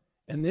them,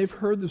 and they've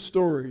heard the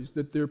stories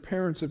that their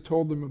parents have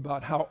told them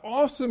about how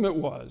awesome it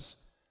was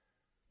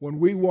when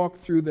we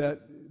walked through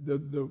that,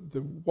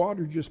 the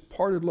water just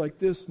parted like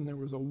this, and there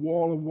was a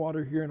wall of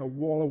water here and a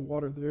wall of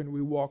water there, and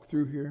we walked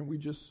through here, and we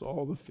just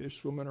saw the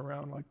fish swimming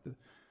around like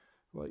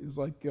It was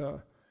like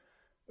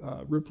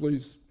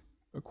Ripley's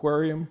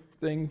aquarium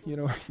thing,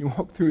 you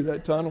walk through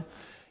that tunnel.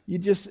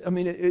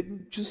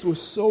 It just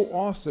was so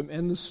awesome.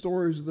 And the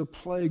stories of the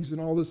plagues and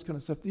all this kind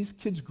of stuff. These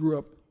kids grew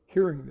up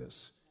hearing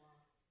this.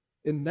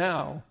 And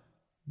now,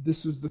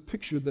 this is the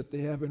picture that they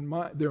have in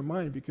their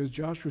mind, because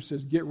Joshua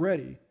says, get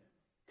ready,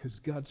 because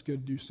God's going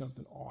to do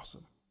something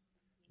awesome.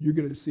 You're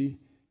going to see,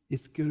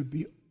 it's going to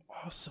be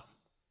awesome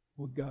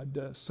what God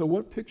does. So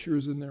what picture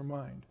is in their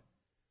mind?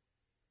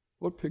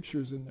 What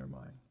picture is in their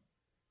mind?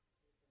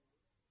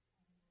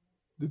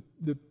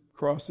 The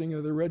crossing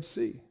of the Red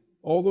Sea.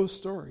 All those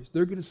stories.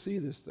 They're going to see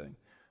this thing.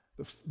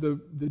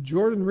 The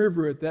Jordan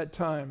River at that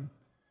time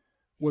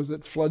was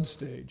at flood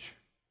stage.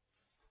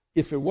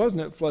 If it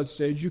wasn't at flood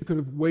stage, you could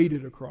have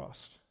waded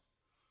across.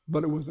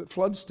 But it was at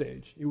flood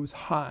stage. It was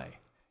high.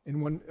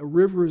 And when a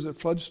river is at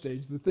flood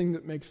stage, the thing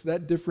that makes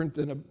that different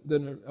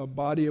than a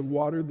body of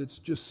water that's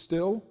just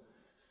still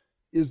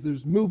is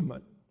there's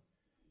movement.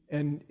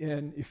 And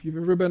if you've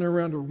ever been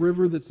around a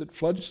river that's at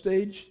flood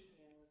stage,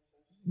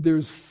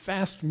 there's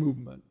fast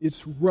movement.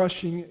 It's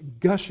rushing,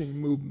 gushing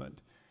movement.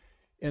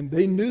 And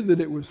they knew that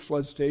it was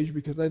flood stage,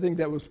 because I think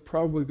that was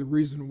probably the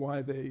reason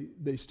why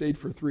they stayed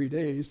for 3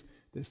 days.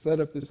 They set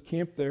up this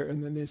camp there,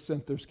 and then they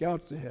sent their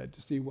scouts ahead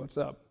to see what's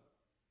up,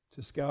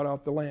 to scout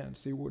out the land,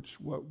 see where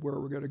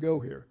we're going to go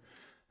here.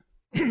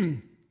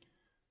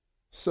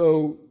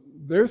 So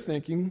they're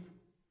thinking,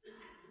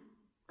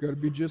 going to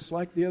be just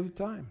like the other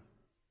time.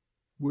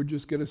 We're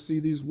just going to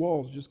see these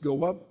walls just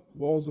go up,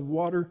 walls of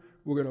water.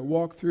 We're going to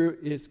walk through.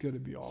 It's going to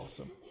be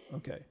awesome.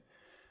 Okay.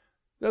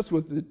 That's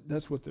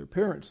what their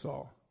parents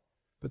saw.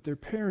 But their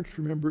parents,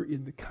 remember,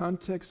 in the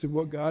context of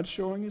what God's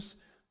showing us,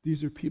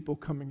 these are people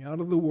coming out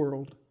of the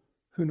world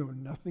who know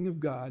nothing of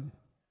God.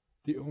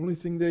 The only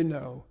thing they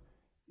know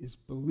is,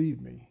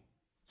 believe me,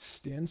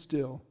 stand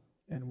still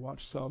and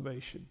watch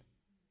salvation.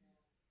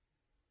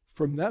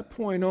 From that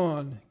point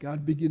on,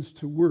 God begins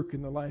to work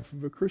in the life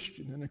of a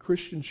Christian. And a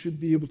Christian should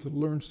be able to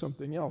learn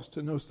something else,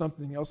 to know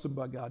something else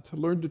about God, to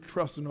learn to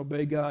trust and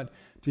obey God,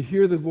 to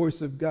hear the voice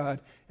of God,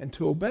 and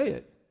to obey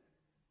it.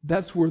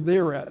 That's where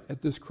they're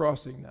at this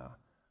crossing now.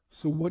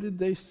 So what did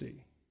they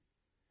see?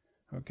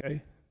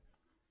 Okay.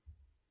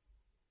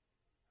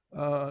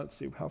 Let's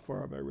see, how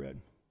far have I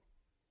read?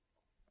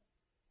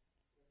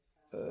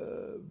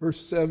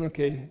 Verse 7,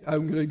 okay,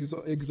 I'm going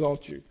to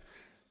exalt you.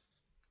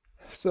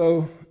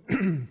 So,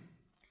 let's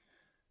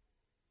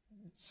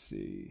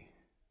see.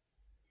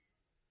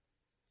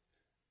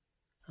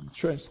 I'm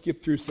trying to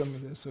skip through some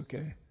of this,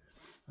 okay?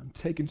 I'm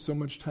taking so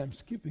much time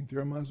skipping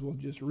through, I might as well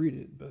just read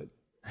it, but...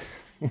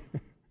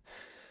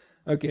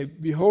 Okay,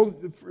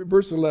 behold,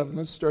 verse 11,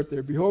 let's start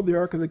there. Behold, the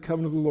ark of the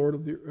covenant of the Lord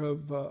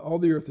of all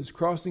the earth is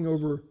crossing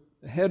over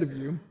ahead of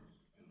you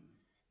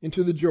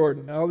into the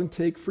Jordan. Now then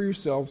take for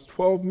yourselves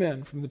 12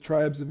 men from the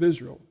tribes of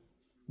Israel,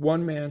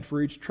 1 man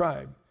for each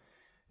tribe.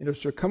 And it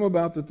shall come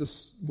about that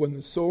when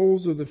the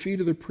soles of the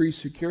feet of the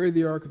priests who carry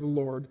the ark of the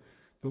Lord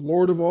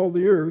of all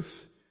the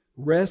earth,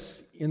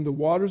 rests in the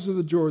waters of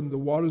the Jordan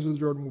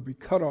will be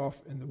cut off,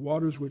 and the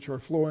waters which are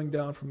flowing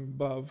down from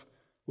above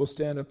will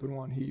stand up in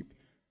one heap.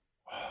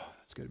 Oh,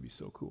 that's going to be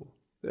so cool.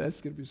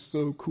 That's going to be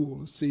so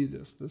cool to see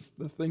this,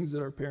 the things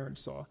that our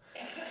parents saw.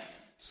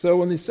 So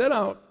when they set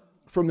out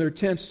from their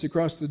tents to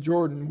cross the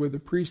Jordan, with the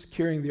priests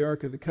carrying the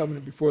ark of the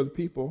covenant before the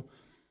people,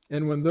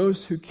 and when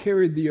those who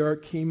carried the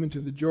ark came into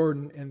the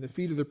Jordan, and the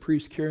feet of the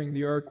priests carrying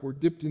the ark were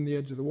dipped in the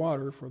edge of the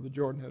water, for the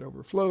Jordan had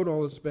overflowed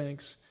all its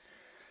banks,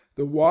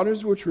 the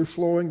waters which were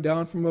flowing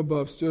down from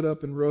above stood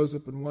up and rose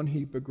up in one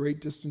heap a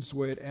great distance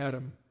away at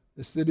Adam,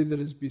 the city that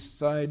is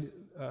beside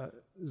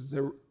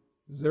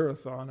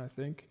Zerathon, I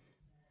think.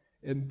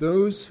 And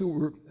those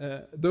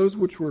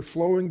which were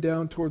flowing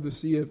down toward the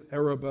sea of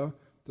Arabah,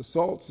 the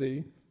salt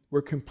sea,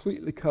 were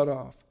completely cut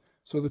off.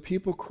 So the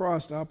people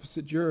crossed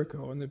opposite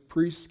Jericho, and the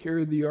priests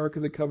carried the ark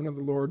of the covenant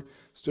of the Lord,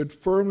 stood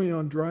firmly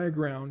on dry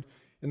ground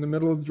in the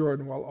middle of the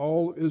Jordan, while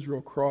all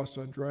Israel crossed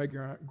on dry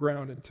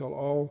ground until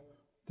all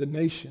the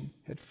nation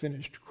had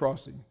finished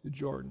crossing the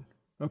Jordan.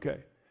 Okay.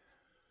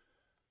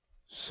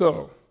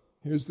 So,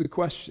 here's the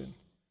question.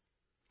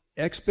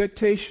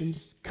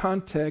 Expectations,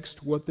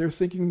 context, what they're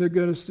thinking they're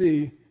going to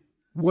see,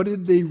 what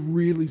did they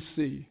really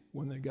see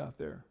when they got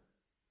there?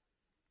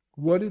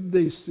 What did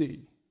they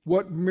see?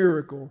 What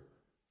miracle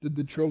did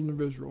the children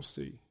of Israel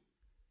see?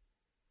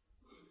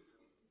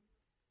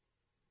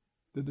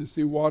 Did they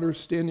see water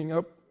standing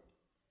up?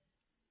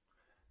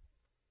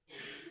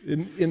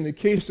 In the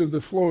case of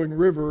the flowing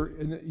river,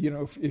 and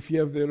if you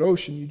have the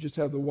ocean, you just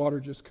have the water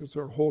just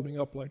sort of holding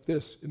up like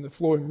this. In the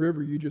flowing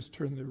river, you just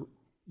turn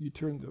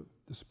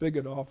the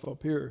spigot off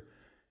up here,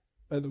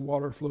 and the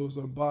water flows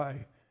on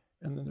by,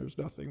 and then there's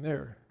nothing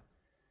there.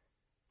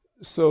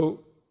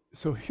 So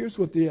here's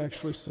what they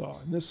actually saw,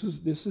 and this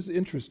is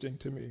interesting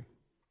to me.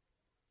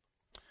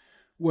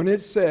 When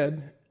it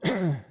said,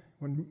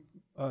 when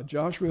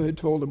Joshua had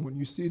told them, when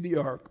you see the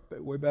ark,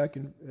 way back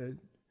in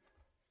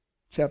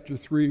chapter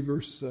 3,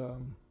 verse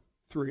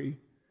 3,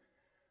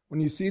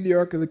 when you see the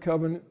ark of the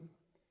covenant,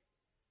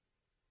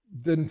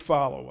 then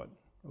follow it,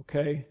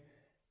 okay?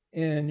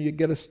 and you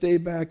got to stay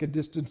back a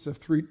distance of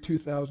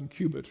 2,000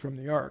 cubits from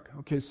the ark.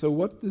 Okay,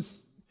 so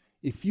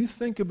if you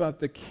think about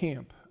the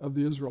camp of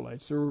the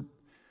Israelites, there were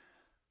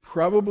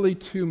probably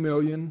 2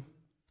 million,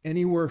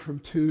 anywhere from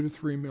 2 to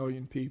 3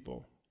 million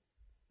people,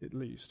 at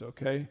least,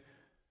 okay?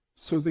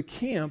 So the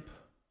camp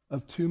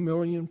of 2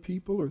 million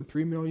people or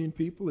 3 million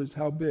people is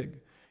how big?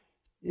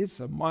 It's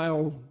a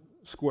mile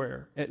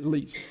square, at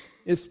least.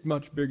 It's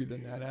much bigger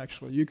than that,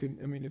 actually.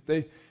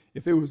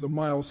 If it was a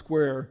mile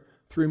square,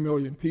 3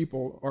 million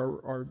people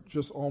are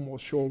just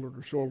almost shoulder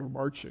to shoulder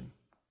marching.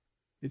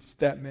 It's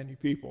that many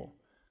people.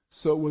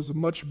 So it was a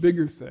much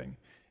bigger thing.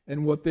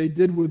 And what they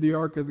did with the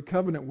Ark of the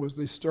Covenant was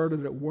they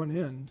started at one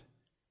end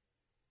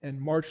and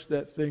marched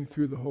that thing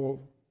through the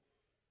whole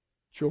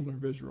children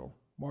of Israel.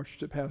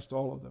 Marched it past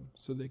all of them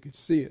so they could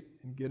see it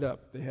and get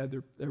up. They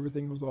had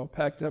everything was all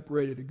packed up,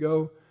 ready to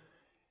go.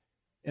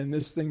 And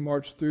this thing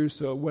marched through,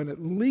 so it went at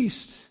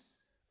least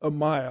a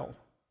mile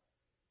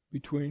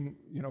between,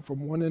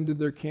 from one end of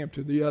their camp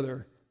to the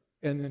other,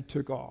 and then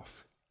took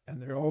off.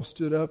 And they all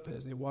stood up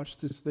as they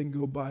watched this thing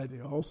go by.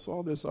 They all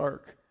saw this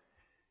ark.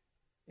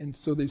 And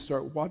so they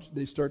start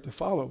to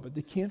follow, but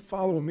they can't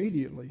follow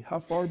immediately. How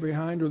far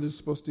behind are they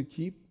supposed to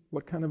keep?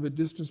 What kind of a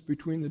distance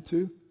between the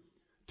two?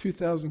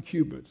 2,000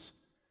 cubits.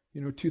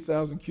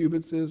 2,000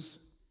 cubits is?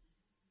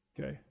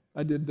 Okay,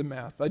 I did the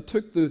math.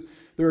 There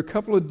are a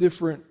couple of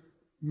different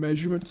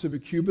measurements of a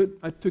cubit.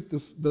 I took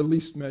the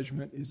least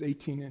measurement is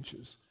 18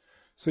 inches.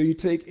 So you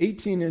take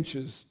 18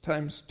 inches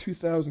times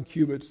 2,000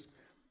 cubits,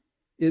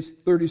 it's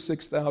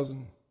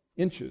 36,000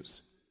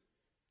 inches.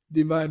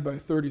 Divide by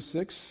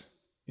 36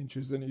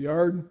 inches in a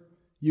yard,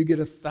 you get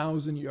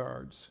 1,000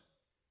 yards.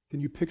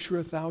 Can you picture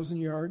 1,000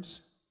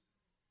 yards?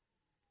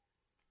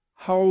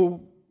 How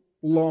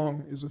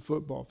long is a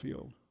football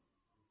field?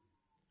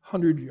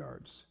 100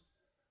 yards.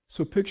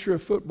 So picture a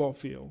football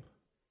field,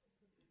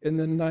 and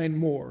then 9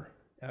 more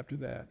after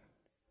that.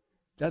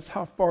 That's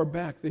how far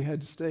back they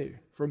had to stay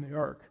from the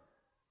ark.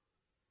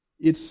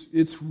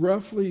 It's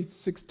roughly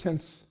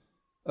 0.6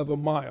 of a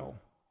mile.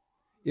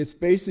 It's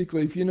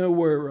basically, if you know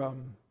where, do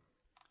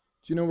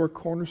you know where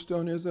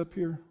Cornerstone is up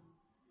here?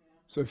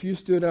 So if you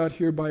stood out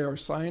here by our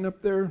sign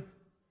up there,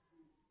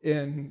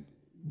 and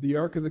the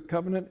Ark of the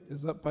Covenant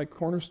is up by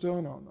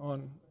Cornerstone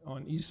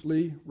on East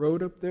Lee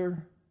Road up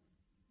there,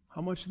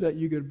 how much of that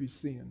you going to be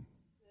seeing?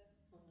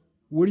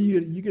 What are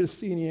you going to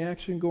see any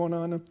action going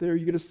on up there?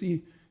 You're going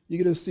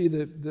to see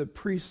the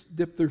priests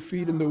dip their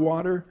feet in the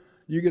water.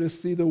 You're going to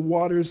see the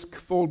waters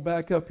fold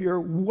back up here.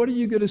 What are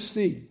you going to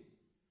see?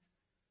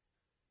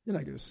 You're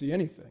not going to see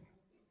anything.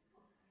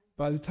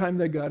 By the time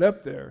they got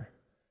up there,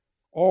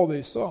 all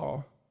they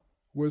saw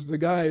was the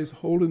guys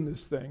holding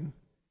this thing,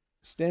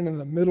 standing in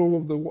the middle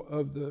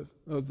of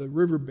the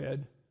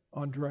riverbed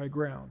on dry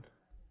ground.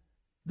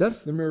 That's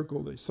the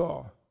miracle they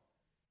saw.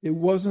 It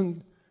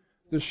wasn't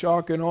the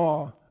shock and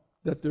awe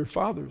that their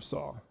fathers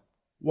saw.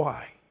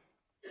 Why?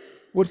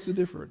 What's the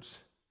difference?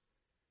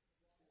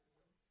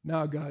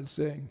 Now God's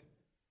saying,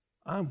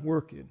 I'm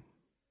working.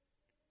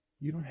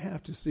 You don't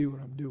have to see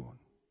what I'm doing.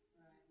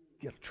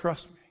 You got to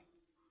trust me.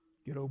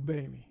 You got to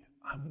obey me.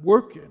 I'm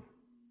working.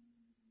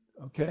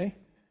 Okay?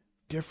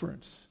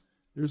 Difference.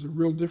 There's a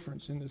real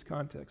difference in this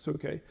context.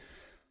 Okay.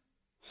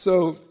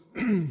 So,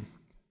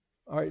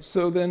 all right,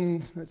 so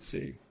then, let's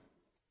see.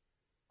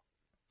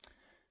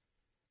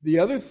 The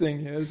other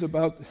thing is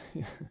about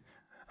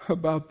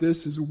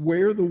this is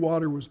where the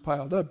water was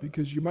piled up,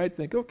 because you might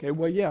think, okay,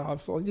 well, yeah,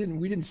 so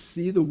we didn't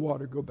see the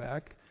water go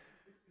back,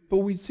 but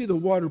we'd see the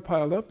water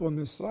piled up on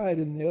this side,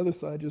 and the other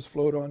side just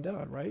flowed on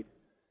down, right?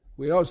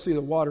 We always see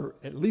the water,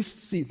 at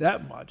least see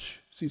that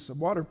much, see some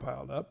water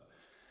piled up.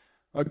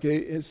 Okay,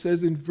 it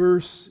says in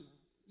verse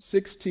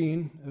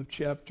 16 of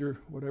chapter,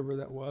 whatever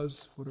that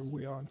was, what are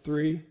we on,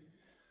 3?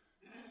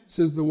 It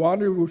says, the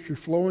water which were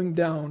flowing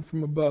down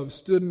from above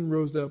stood and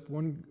rose up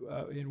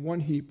in one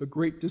heap a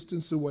great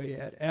distance away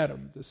at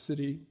Adam, the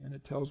city, and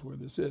it tells where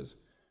this is.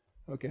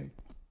 Okay,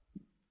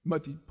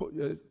 Mutty, put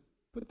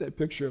that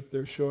picture up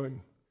there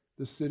showing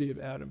the city of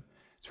Adam.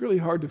 It's really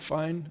hard to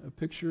find a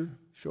picture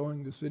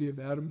showing the city of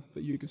Adam,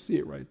 but you can see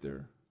it right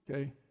there,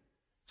 okay?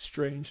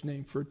 Strange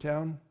name for a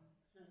town.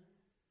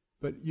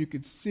 But you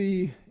could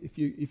see, if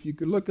you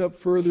could look up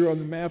further on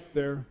the map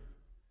there,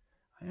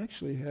 I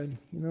actually had,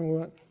 you know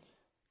what?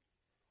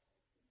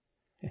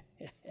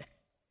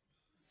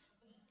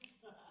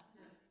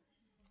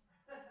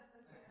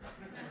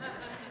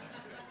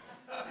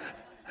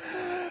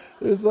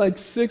 There's like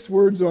 6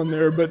 words on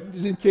there, but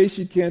in case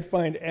you can't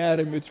find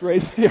Adam, it's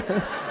right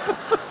there.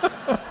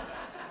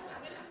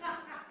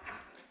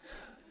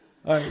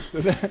 All right, so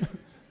that,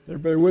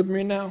 everybody with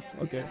me now?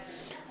 Okay.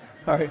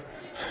 All right.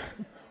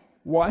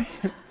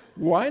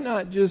 Why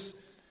not just,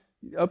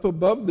 up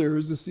above there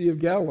is the Sea of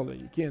Galilee.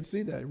 You can't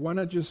see that. Why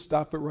not just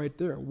stop it right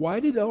there? Why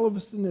did all of a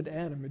sudden that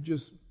Adam had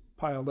just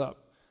piled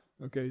up?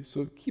 Okay,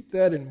 so keep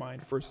that in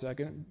mind for a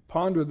second.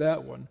 Ponder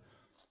that one.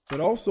 But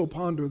also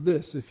ponder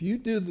this. If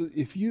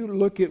you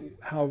look at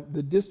how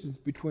the distance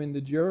between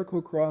the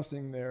Jericho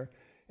crossing there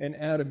and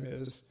Adam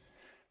is,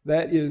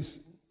 that is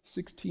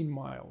 16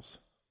 miles.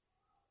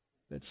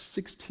 That's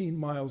 16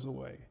 miles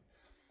away.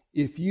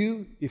 If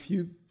you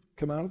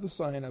come out of the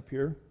sign up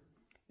here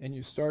and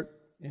you start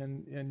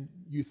and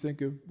you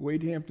think of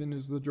Wade Hampton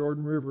as the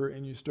Jordan River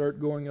and you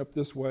start going up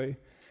this way,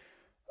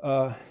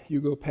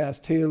 you go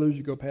past Taylor's,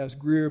 you go past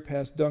Greer,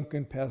 past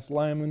Duncan, past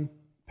Lyman,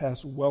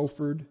 past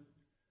Welford,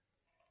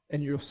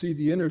 and you'll see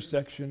the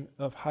intersection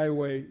of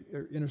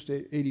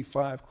Interstate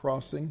 85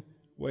 crossing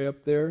way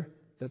up there.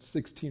 That's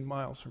 16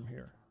 miles from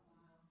here.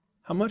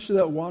 How much of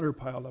that water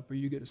piled up are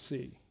you going to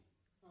see?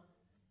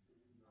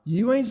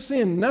 You ain't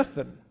seeing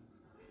nothing.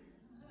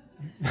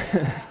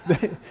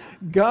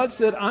 God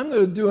said, I'm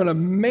going to do an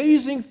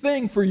amazing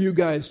thing for you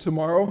guys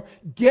tomorrow.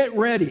 Get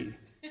ready.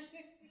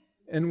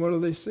 And what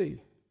do they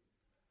see?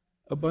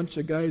 A bunch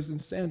of guys in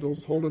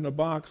sandals holding a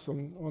box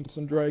on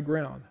some dry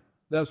ground.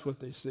 That's what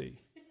they see.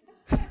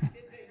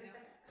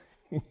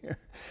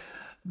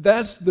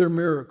 That's their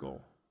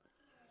miracle.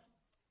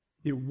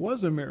 It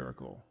was a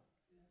miracle,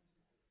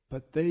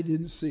 but they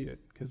didn't see it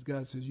because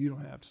God says, you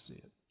don't have to see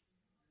it.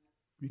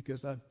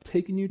 Because I've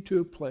taken you to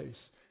a place.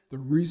 The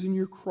reason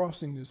you're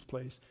crossing this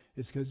place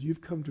is because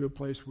you've come to a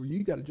place where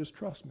you got to just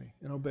trust me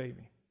and obey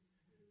me.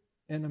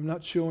 And I'm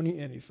not showing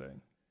you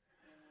anything.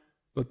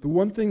 But the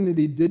one thing that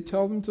he did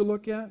tell them to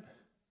look at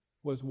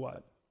was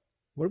what?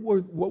 What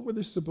were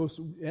they supposed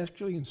to,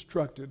 actually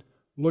instructed,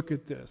 look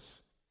at this.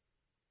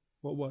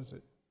 What was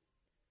it?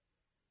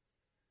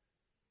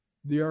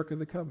 The Ark of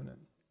the Covenant.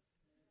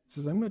 He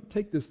says, I'm going to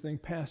take this thing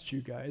past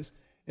you guys,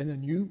 and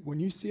then when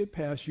you see it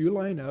pass, you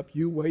line up,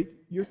 you wait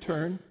your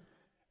turn,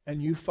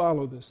 and you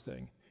follow this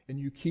thing. And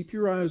you keep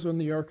your eyes on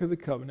the Ark of the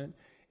Covenant,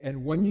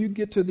 and when you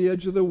get to the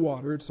edge of the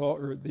water,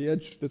 or the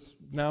edge that's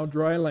now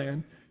dry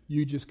land,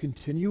 you just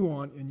continue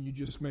on, and you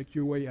just make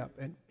your way up.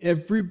 And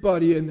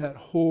everybody in that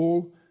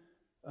whole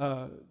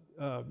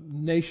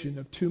nation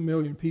of 2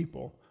 million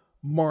people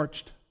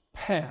marched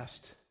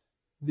past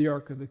the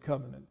Ark of the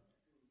Covenant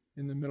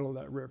in the middle of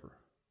that river.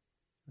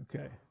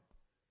 Okay?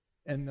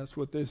 And that's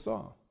what they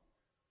saw.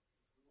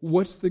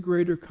 What's the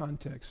greater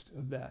context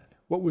of that?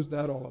 What was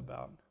that all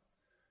about?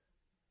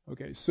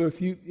 Okay, so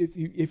if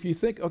you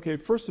think, okay,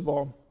 first of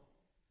all,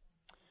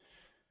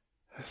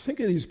 think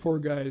of these poor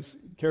guys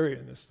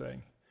carrying this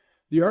thing.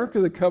 The Ark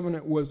of the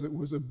Covenant was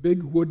a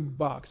big wooden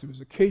box. It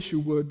was acacia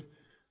wood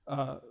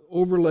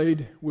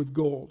overlaid with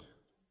gold.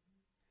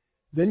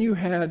 Then you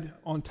had,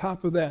 on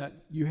top of that,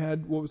 you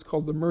had what was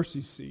called the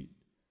mercy seat,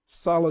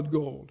 solid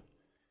gold.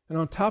 And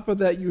on top of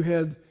that, you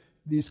had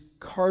these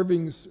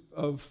carvings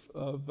of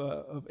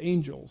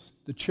angels,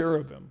 the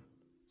cherubim,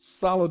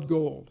 solid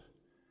gold.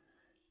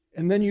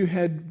 And then you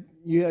had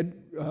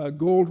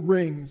gold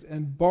rings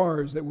and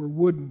bars that were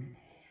wooden,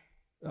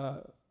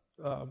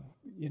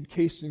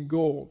 encased in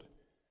gold.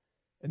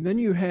 And then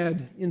you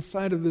had,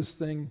 inside of this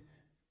thing,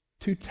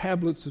 2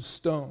 tablets of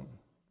stone.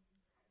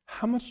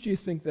 How much do you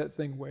think that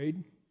thing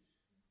weighed?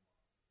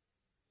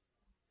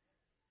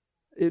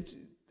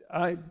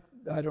 I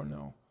don't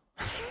know.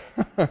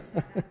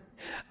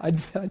 I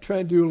try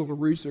and do a little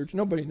research.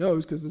 Nobody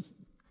knows because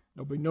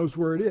nobody knows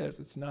where it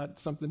is. It's not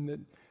something that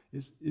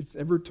it's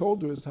ever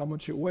told to us how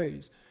much it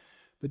weighs.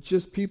 But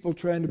just people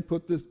trying to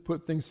put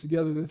things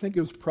together, they think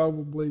it was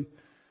probably,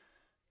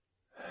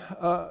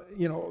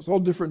 it's all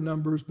different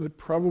numbers, but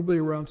probably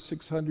around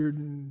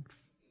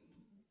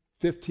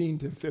 615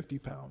 to 50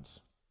 pounds.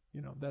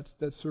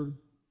 That's sort of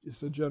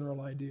just a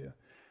general idea.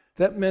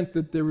 That meant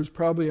that there was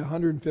probably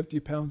 150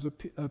 pounds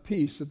a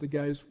piece that the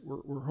guys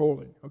were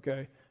holding.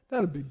 Okay,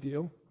 not a big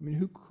deal. I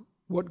mean,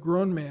 what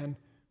grown man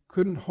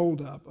couldn't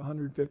hold up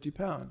 150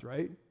 pounds,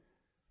 right?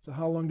 So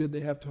how long did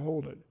they have to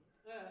hold it?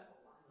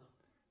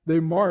 They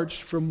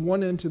marched from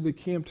one end of the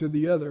camp to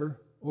the other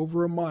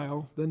over a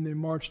mile. Then they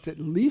marched at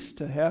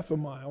least a half a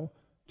mile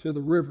to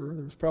the river.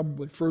 There was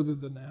probably further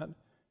than that.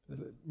 They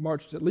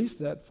marched at least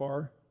that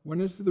far,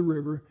 went into the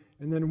river,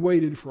 and then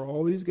waited for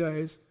all these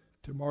guys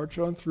to march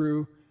on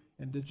through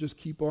and to just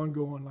keep on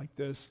going like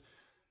this.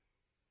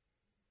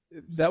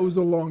 That was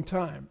a long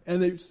time.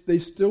 And they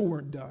still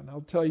weren't done.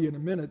 I'll tell you in a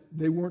minute,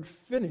 they weren't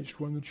finished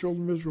when the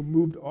children of Israel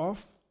moved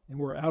off and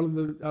were out of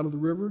the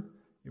river.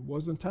 It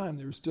wasn't time.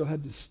 They still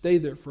had to stay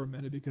there for a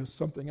minute because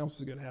something else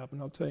is going to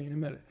happen. I'll tell you in a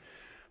minute.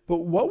 But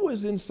what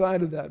was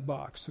inside of that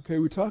box? Okay,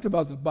 we talked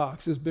about the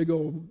box, this big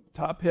old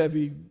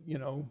top-heavy,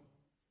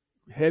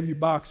 heavy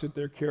box that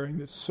they're carrying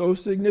that's so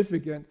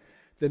significant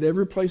that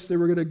every place they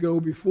were going to go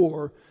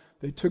before,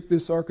 they took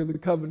this Ark of the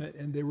Covenant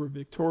and they were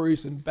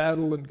victorious in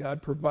battle and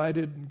God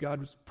provided and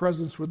God's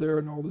presence were there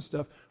and all this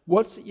stuff.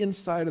 What's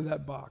inside of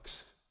that box?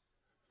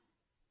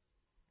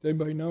 Does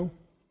anybody know?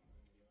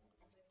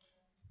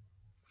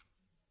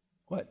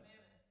 What?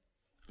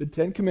 The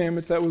 10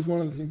 Commandments, that was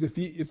one of the things. If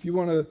you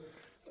want to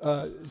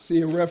see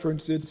a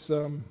reference, it's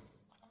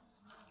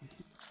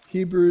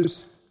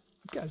Hebrews.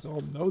 You guys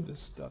all know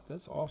this stuff.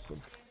 That's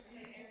awesome.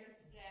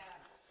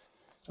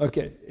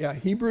 Okay, yeah,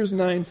 Hebrews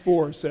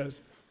 9:4 says,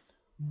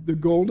 the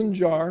golden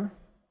jar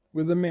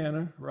with the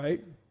manna,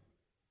 right?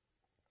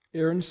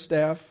 Aaron's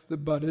staff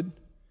that budded,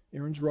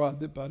 Aaron's rod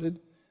that budded,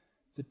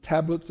 the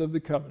tablets of the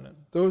covenant.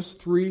 Those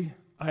 3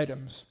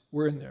 items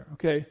were in there,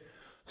 okay?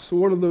 So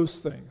what are those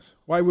things?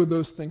 Why were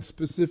those things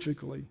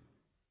specifically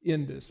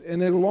in this?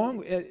 And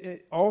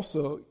it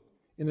also,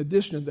 in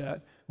addition to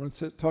that, when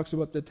it talks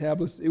about the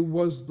tablets, it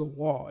was the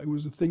law. It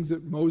was the things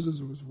that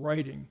Moses was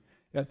writing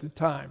at the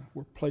time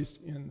were placed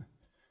in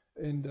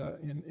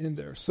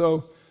there.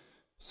 So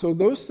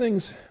those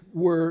things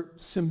were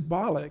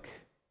symbolic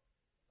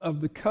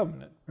of the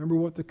covenant. Remember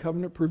what the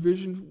covenant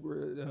provisions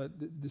were,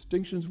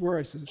 distinctions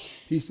were?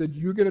 He said,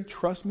 you're going to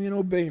trust me and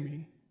obey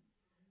me,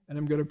 and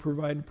I'm going to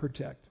provide and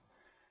protect.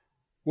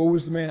 What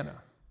was the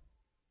manna?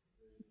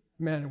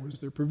 Manna was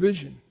their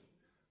provision.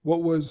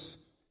 What was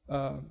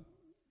the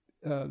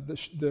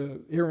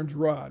Aaron's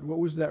rod? What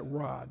was that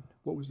rod?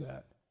 What was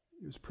that?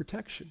 It was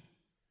protection.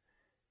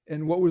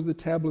 And what was the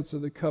tablets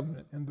of the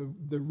covenant and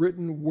the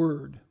written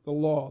word, the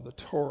law, the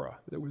Torah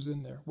that was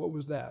in there? What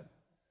was that?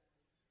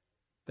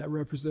 That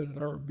represented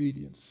our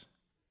obedience,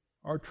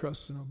 our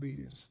trust and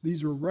obedience.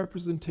 These were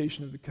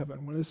representation of the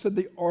covenant. When it said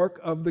the Ark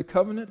of the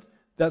Covenant,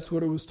 that's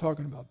what it was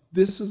talking about.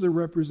 This is a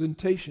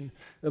representation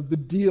of the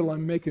deal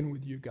I'm making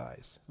with you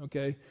guys,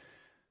 okay?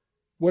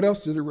 What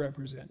else did it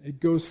represent? It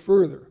goes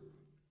further.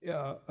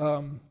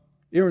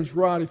 Aaron's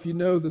rod, if you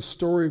know the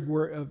story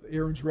of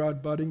Aaron's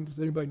rod budding, does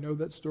anybody know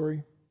that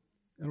story?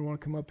 I don't want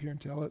to come up here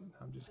and tell it.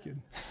 I'm just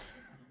kidding.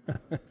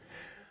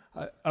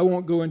 I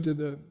won't go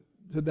into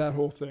that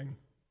whole thing.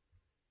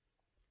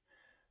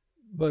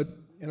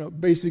 But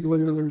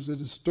basically, there was a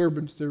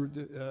disturbance. There was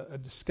a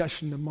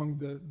discussion among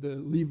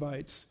the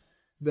Levites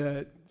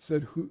that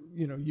said,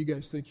 you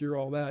guys think you're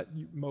all that,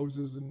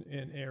 Moses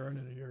and Aaron,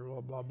 and you're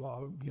blah, blah,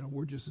 blah.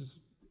 We're just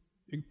as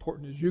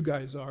important as you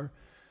guys are.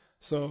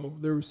 So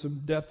there was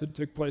some death that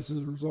took place as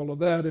a result of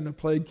that, and a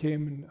plague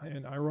came,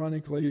 and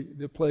ironically,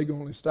 the plague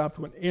only stopped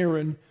when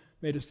Aaron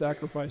made a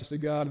sacrifice to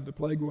God, and the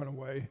plague went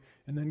away.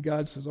 And then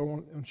God says, I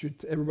want you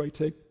to everybody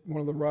take one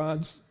of the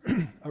rods,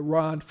 a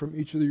rod from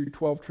each of your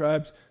 12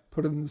 tribes,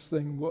 put it in this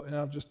thing, and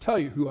I'll just tell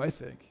you who I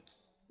think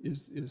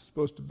is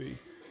supposed to be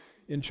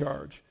in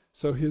charge.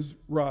 So his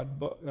rod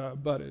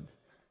budded.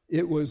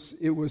 It was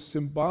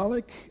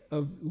symbolic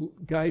of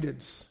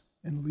guidance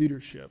and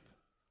leadership.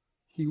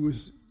 He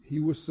was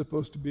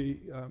supposed to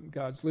be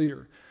God's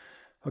leader.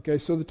 Okay,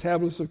 so the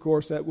tablets, of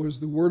course, that was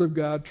the Word of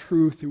God,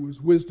 truth. It was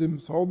wisdom.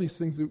 It's all these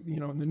things that,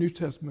 in the New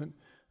Testament,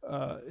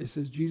 it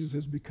says Jesus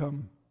has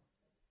become,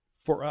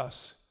 for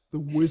us, the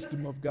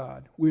wisdom of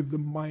God. We have the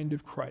mind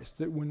of Christ.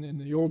 That when in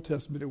the Old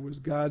Testament it was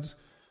God's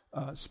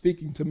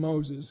speaking to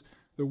Moses,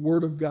 the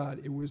Word of God,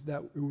 it was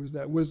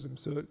that wisdom.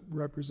 So it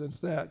represents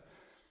that.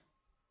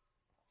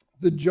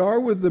 The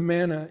jar with the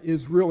manna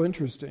is real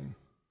interesting.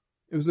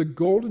 It was a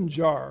golden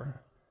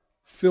jar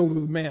filled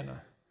with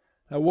manna.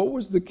 Now, what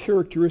was the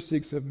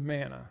characteristics of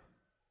manna?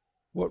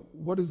 What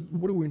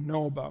do we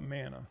know about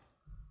manna?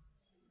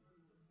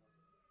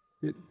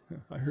 It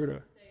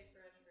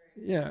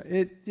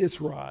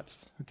rots.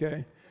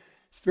 Okay,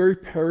 it's very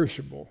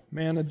perishable.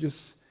 Manna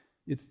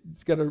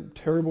it's got a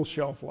terrible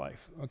shelf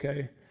life.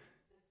 Okay,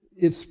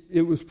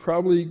 it was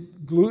probably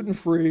gluten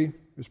free.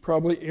 It was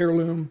probably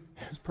heirloom.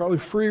 It was probably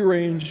free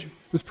range.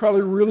 It was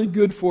probably really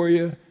good for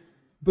you,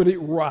 but it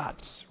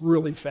rots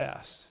really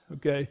fast.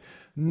 Okay,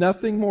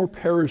 nothing more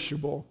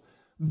perishable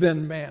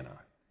than manna.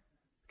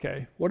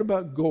 Okay, what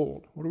about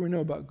gold? What do we know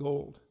about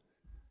gold?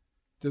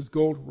 Does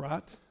gold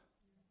rot?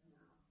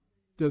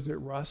 Does it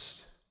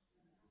rust?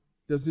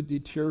 Does it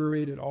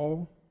deteriorate at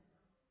all?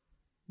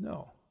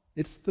 No.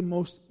 It's the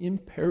most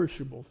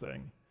imperishable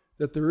thing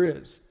that there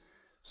is.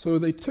 So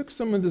they took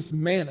some of this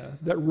manna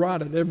that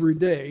rotted every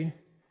day,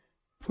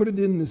 put it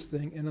in this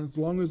thing, and as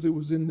long as it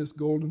was in this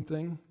golden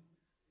thing,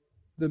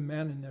 the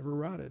manna never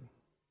rotted.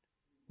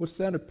 What's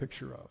that a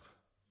picture of?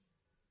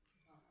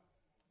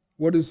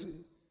 What is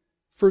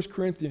 1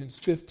 Corinthians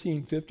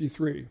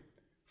 15:53?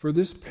 For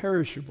this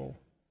perishable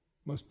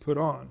must put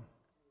on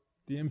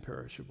the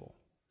imperishable.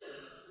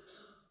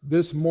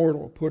 This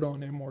mortal put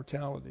on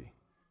immortality.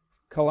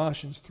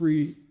 Colossians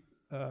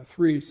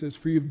 3:3 says,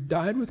 for you've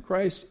died with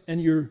Christ,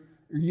 and you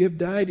have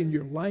died, and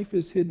your life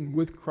is hidden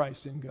with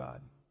Christ in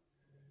God.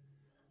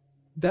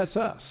 That's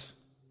us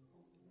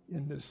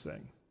in this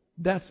thing.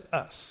 That's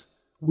us.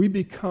 We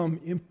become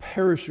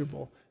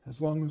imperishable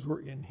as long as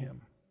we're in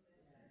Him.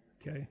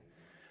 Okay?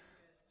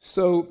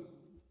 So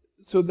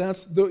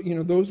that's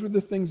those were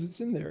the things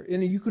that's in there.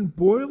 And you can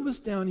boil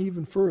this down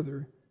even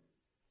further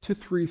to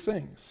three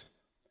things.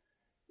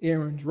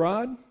 Aaron's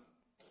rod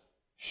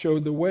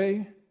showed the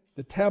way,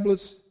 the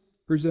tablets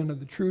presented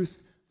the truth,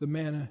 the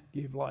manna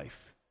gave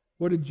life.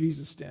 What did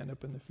Jesus stand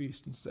up in the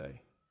feast and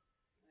say?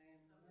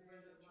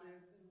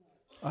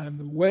 I am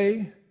the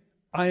way,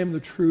 I am the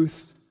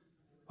truth,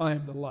 I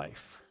am the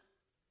life.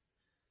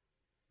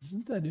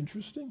 Isn't that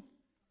interesting?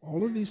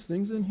 All of these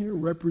things in here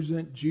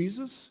represent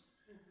Jesus.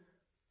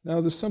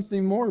 Now there's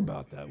something more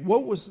about that.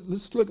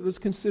 Let's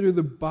consider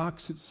the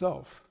box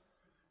itself.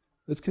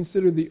 Let's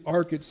consider the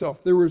ark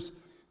itself. There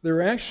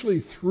are actually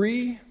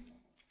three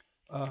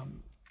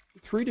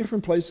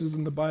different places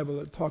in the Bible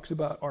that talks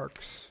about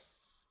arks.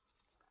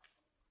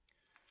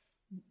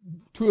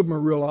 Two of them are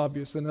real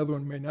obvious. Another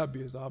one may not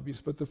be as obvious,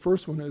 but the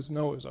first one is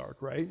Noah's Ark,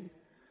 right?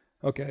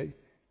 Okay,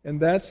 and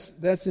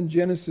that's in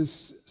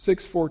Genesis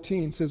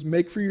 6:14. It says,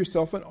 "Make for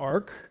yourself an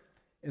ark,"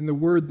 and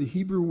the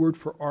Hebrew word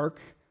for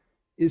ark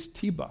is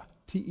tebah,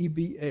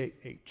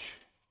 T-E-B-A-H.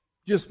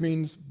 Just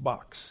means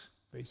box,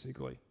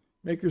 basically.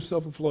 Make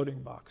yourself a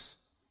floating box.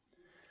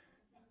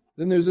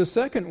 Then there's a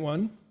second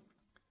one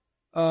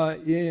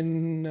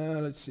in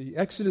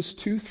Exodus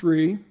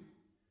 2:3,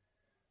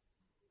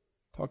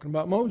 talking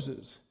about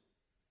Moses.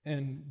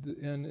 And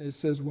it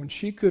says, when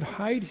she could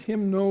hide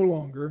him no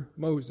longer,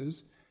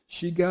 Moses,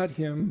 she got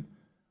him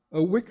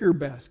a wicker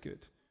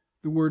basket.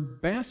 The word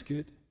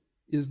basket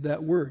is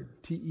that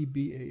word,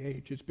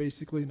 T-E-B-A-H. It's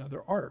basically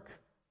another ark.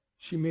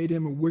 She made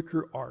him a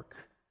wicker ark.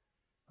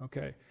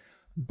 Okay.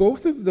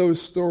 Both of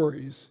those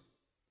stories,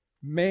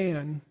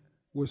 man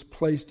was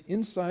placed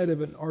inside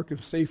of an ark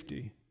of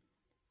safety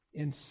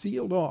and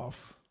sealed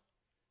off.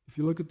 If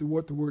you look at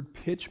what the word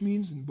pitch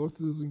means, and both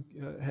of those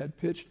had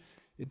pitch,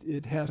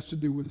 it has to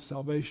do with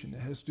salvation. It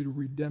has to do with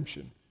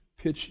redemption.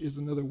 Pitch is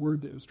another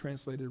word that was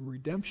translated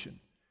redemption.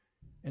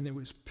 And it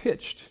was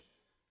pitched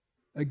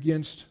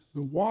against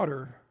the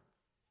water,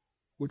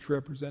 which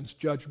represents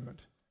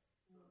judgment.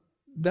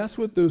 That's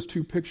what those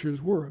two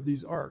pictures were of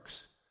these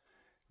arks.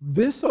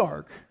 This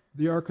ark,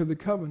 the Ark of the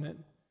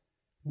Covenant,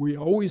 we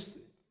always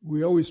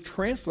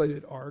translate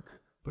it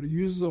ark, but it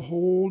uses a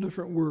whole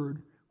different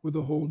word with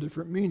a whole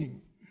different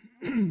meaning.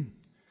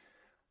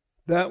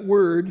 That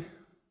word,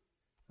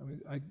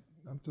 I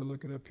have to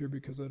look it up here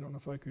because I don't know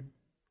if I could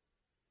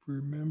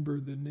remember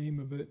the name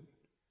of it.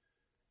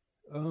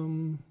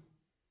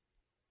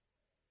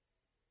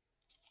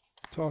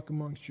 Talk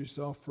amongst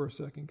yourself for a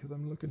second because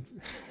I'm looking.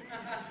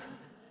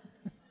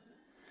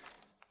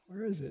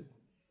 Where is it?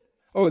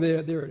 Oh, there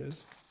it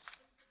is.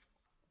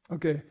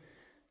 Okay.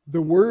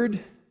 The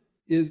word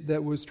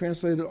that was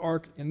translated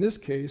ark in this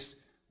case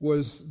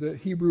was the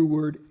Hebrew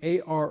word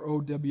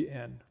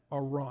A-R-O-W-N,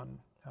 Aron.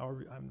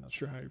 However, I'm not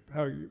sure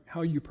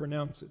how you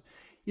pronounce it.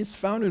 It's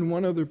found in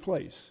one other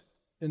place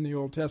in the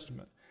Old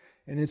Testament,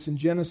 and it's in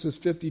Genesis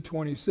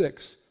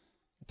 50:26.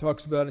 It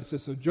talks about it. It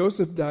says, so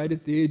Joseph died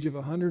at the age of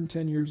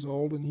 110 years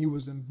old, and he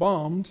was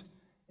embalmed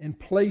and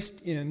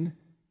placed in,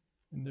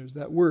 and there's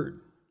that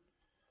word.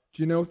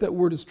 Do you know what that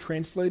word is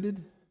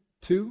translated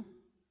to?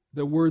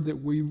 The word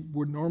that we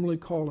would normally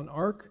call an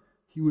ark.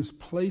 He was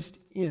placed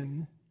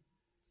in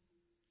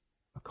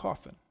a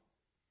coffin.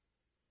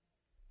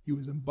 He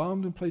was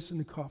embalmed and placed in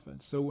a coffin.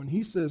 So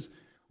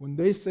when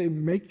they say,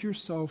 make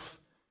yourself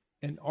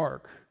an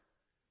ark,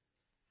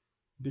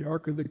 the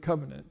Ark of the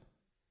Covenant,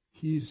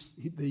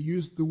 they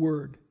used the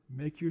word,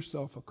 make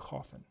yourself a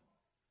coffin.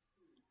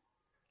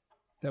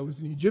 That was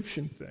an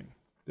Egyptian thing.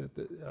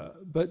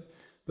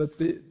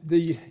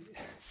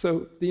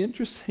 So the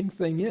interesting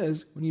thing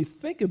is, when you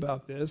think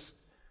about this,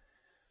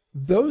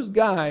 those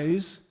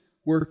guys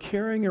were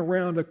carrying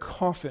around a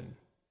coffin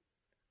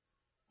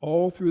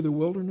all through the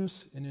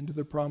wilderness and into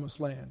the promised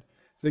land.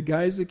 The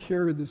guys that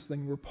carried this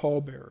thing were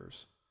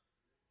pallbearers.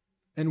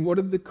 And what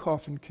did the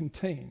coffin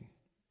contain?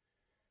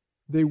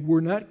 They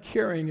were not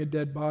carrying a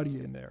dead body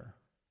in there.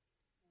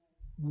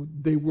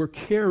 They were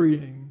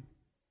carrying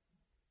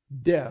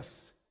death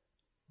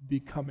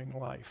becoming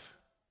life.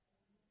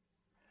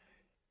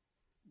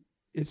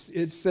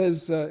 It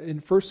says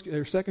in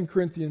 2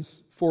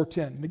 Corinthians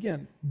 4:10, and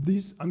again,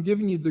 I'm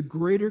giving you the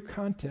greater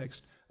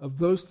context of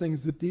those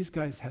things that these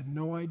guys had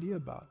no idea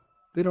about.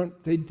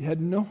 They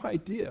had no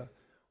idea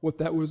what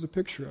that was a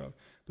picture of.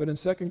 But in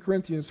 2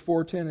 Corinthians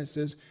 4:10 it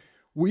says,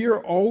 we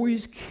are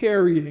always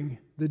carrying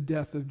the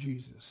death of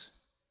Jesus.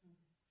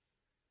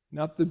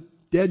 Not the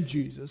dead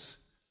Jesus,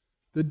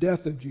 the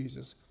death of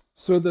Jesus,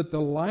 so that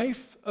the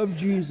life of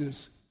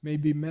Jesus may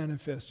be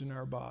manifest in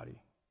our body.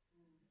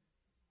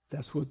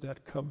 That's what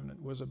that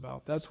covenant was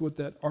about. That's what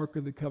that Ark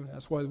of the Covenant.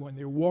 That's why when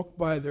they walk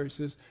by there,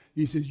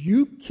 he says,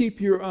 you keep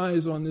your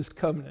eyes on this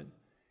covenant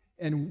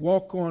and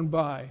walk on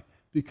by,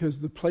 because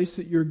the place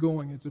that you're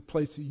going is a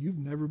place that you've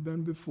never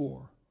been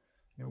before.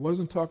 And it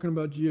wasn't talking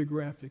about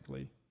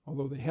geographically,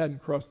 although they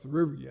hadn't crossed the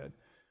river yet,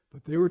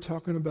 but they were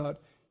talking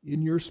about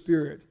in your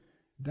spirit.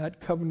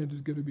 That covenant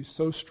is going to be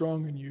so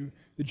strong in you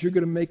that you're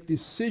going to make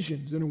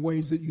decisions in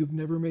ways that you've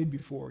never made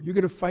before. You're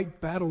going to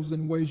fight battles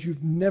in ways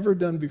you've never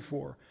done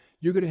before.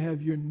 You're going to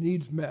have your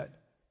needs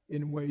met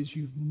in ways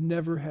you've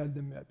never had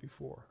them met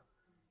before.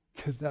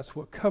 Because that's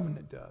what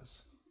covenant does.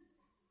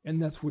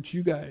 And that's what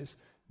you guys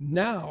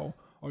now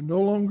are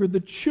no longer the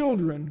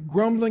children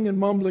grumbling and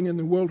mumbling in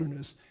the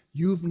wilderness.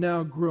 You've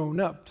now grown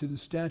up to the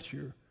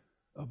stature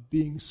of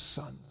being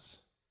sons.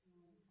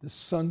 The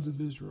sons of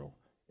Israel.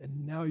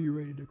 And now you're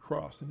ready to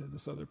cross into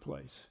this other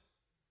place.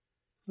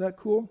 Is that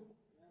cool?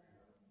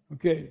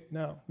 Okay,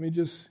 now,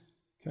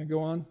 can I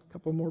go on? A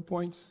couple more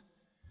points?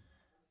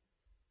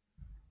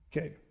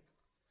 Okay.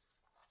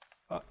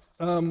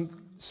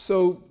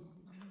 So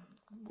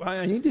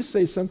I need to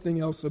say something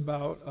else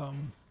about,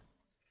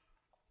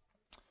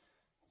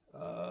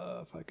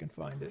 if I can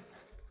find it,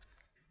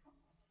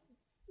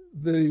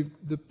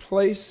 the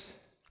place.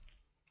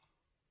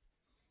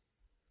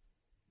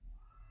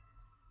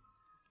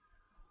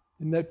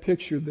 In that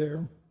picture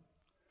there,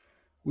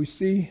 we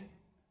see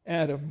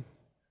Adam,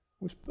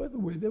 which, by the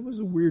way, that was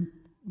a weird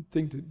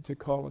thing to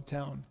call a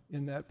town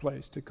in that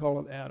place, to call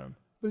it Adam.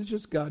 But it's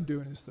just God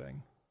doing his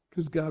thing,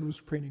 because God was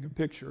painting a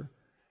picture.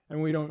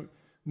 And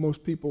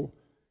most people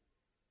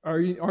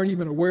aren't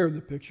even aware of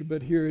the picture,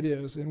 but here it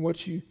is. And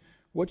what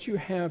you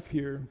have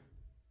here,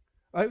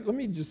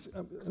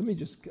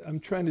 I'm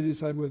trying to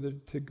decide whether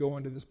to go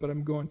into this, but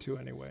I'm going to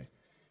anyway.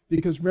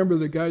 Because remember,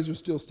 the guys are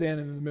still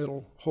standing in the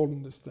middle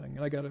holding this thing,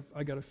 and I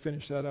got to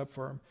finish that up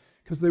for them,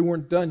 because they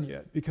weren't done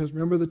yet. Because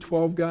remember the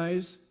 12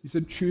 guys? He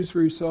said, choose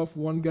for yourself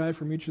one guy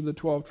from each of the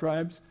 12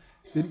 tribes.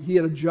 That he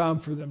had a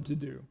job for them to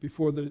do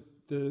before the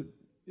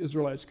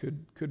Israelites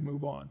could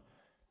move on.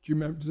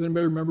 Does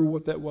anybody remember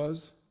what that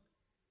was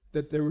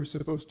that they were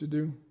supposed to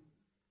do?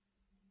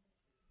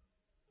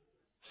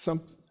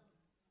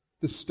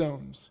 The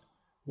stones.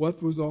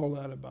 What was all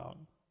that about?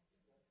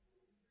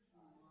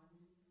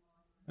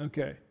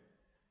 Okay.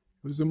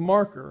 It was a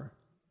marker,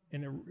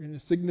 and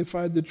it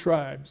signified the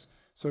tribes.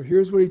 So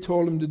here's what he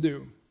told them to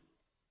do.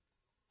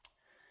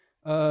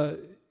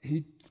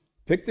 He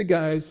picked the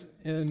guys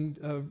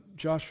in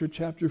Joshua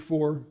chapter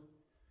 4,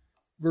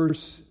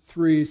 verse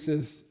 3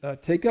 says,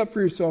 take up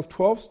for yourself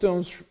 12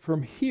 stones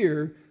from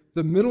here,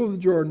 the middle of the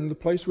Jordan, the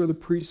place where the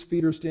priest's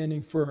feet are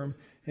standing firm,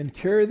 and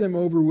carry them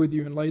over with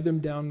you and lay them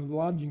down in the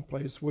lodging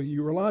place where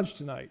you were lodged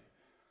tonight.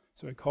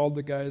 So he called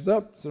the guys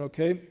up, said,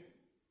 okay,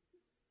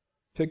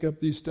 pick up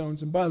these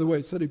stones. And by the way,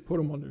 it said he put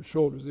them on their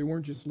shoulders. They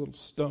weren't just little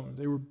stones.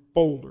 They were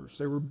boulders.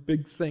 They were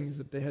big things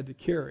that they had to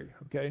carry,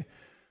 okay?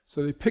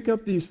 So they pick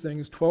up these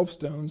things, 12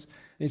 stones,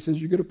 and he says,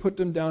 you're going to put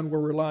them down where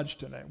we're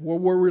lodged tonight. Well,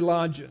 where we're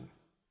lodging?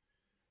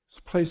 It's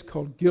a place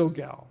called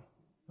Gilgal,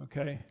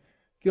 okay?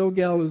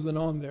 Gilgal isn't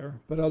on there,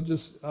 but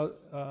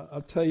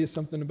I'll tell you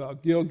something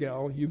about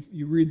Gilgal.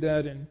 You read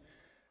that in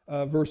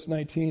verse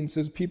 19. It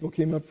says, people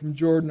came up from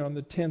Jordan on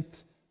the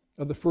 10th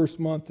of the first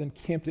month and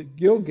camped at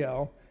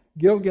Gilgal.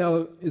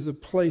 Gilgal is a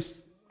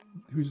place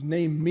whose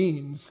name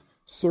means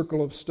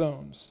circle of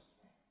stones.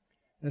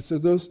 And so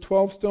those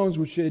 12 stones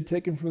which they had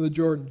taken from the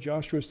Jordan,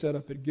 Joshua set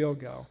up at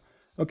Gilgal.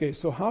 Okay,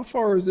 so how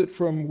far is it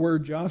from where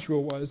Joshua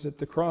was at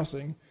the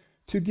crossing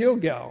to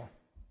Gilgal?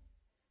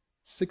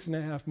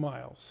 6.5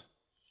 miles.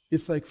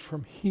 It's like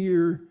from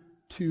here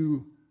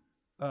to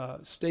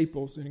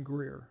Staples in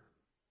Greer.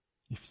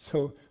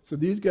 So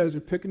these guys are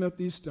picking up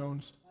these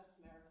stones,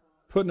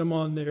 putting them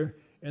on there,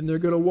 and they're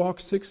going to walk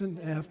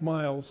 6.5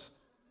 miles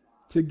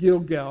to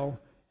Gilgal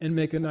and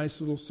make a nice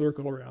little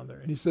circle around there.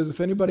 And he says, if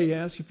anybody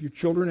asks, if your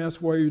children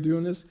ask why you're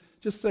doing this,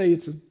 just say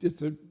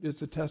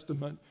it's a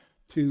testament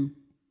to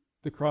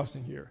the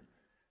crossing here.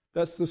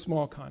 That's the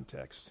small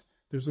context.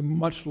 There's a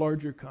much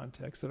larger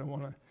context that I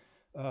want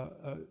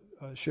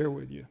to share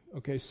with you.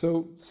 Okay,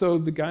 so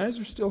the guys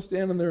are still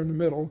standing there in the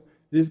middle.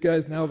 These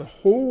guys, now the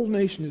whole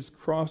nation is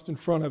crossed in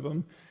front of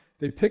them.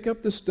 They pick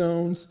up the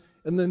stones,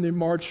 and then they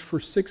march for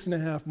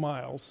 6.5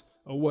 miles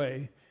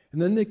away.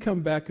 And then they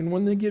come back, and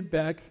when they get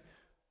back,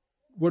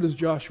 what does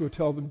Joshua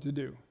tell them to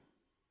do?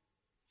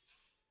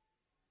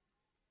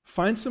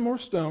 Find some more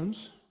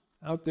stones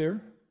out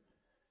there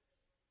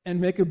and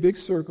make a big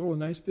circle, a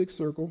nice big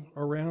circle,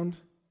 around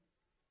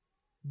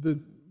the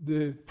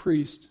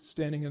priest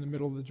standing in the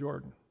middle of the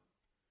Jordan.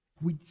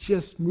 We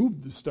just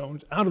moved the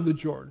stones out of the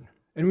Jordan,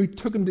 and we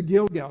took them to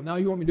Gilgal. Now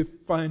you want me to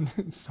find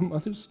some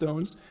other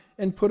stones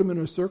and put them in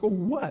a circle?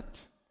 What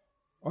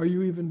are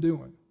you even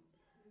doing?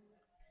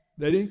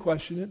 They didn't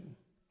question it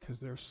because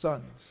they're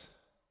sons.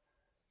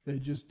 They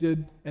just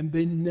did, and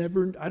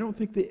I don't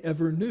think they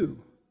ever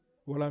knew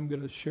what I'm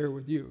going to share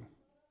with you.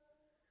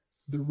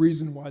 The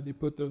reason why they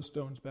put those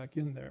stones back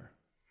in there.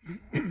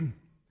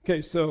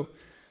 Okay, so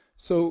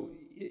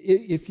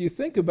if you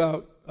think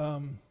about, I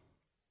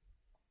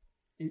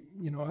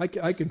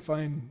can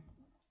find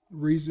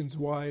reasons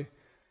why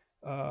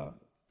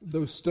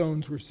those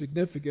stones were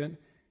significant.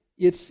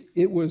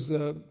 It was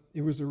a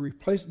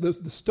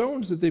replacement. The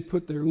stones that they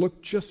put there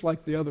looked just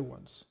like the other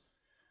ones,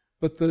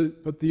 but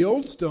the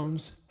old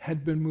stones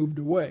had been moved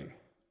away,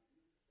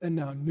 and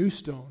now new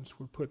stones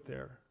were put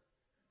there.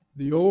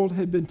 The old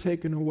had been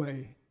taken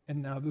away,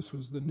 and now this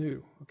was the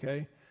new.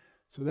 Okay,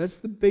 so that's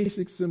the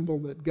basic symbol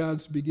that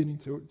God's beginning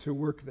to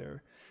work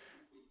there.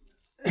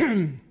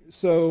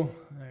 So, all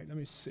right, let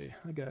me see.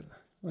 I got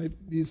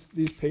these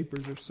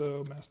papers are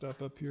so messed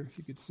up here. If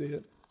you could see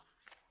it.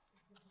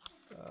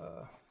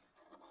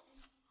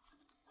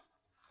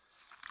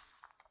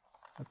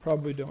 I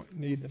probably don't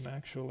need them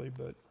actually,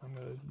 but I'm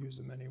going to use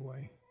them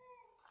anyway.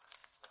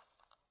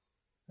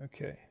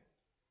 Okay.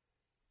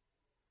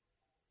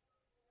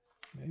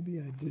 Maybe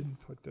I didn't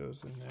put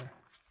those in there.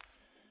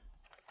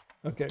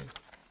 Okay.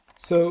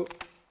 So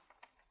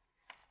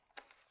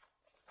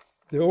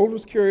the old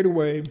was carried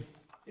away,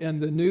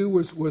 and the new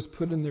was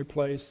put in their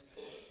place.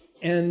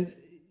 And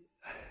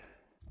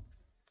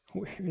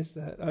where is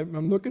that?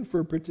 I'm looking for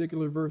a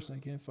particular verse, and I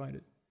can't find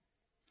it.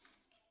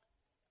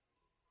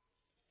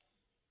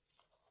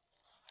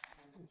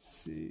 Let's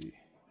see.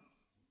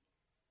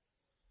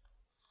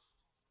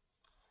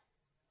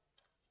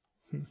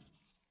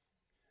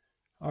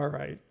 All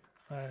right.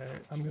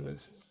 I'm going to...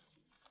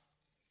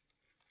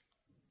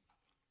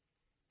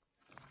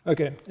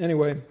 Okay,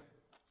 anyway,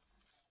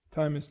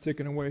 time is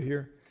ticking away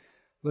here.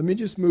 Let me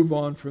just move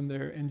on from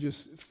there and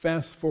just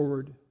fast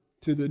forward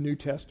to the New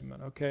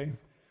Testament, okay?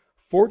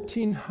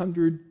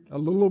 1,400, a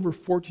little over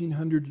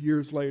 1,400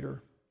 years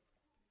later,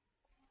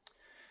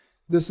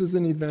 this is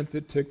an event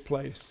that took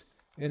place,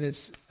 and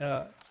it's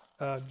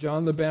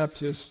John the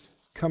Baptist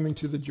coming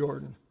to the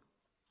Jordan.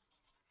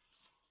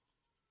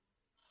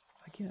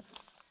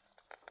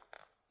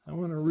 I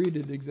want to read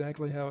it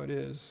exactly how it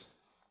is.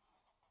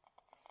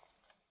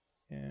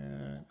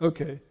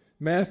 Okay,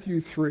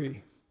 Matthew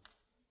 3.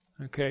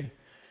 Okay.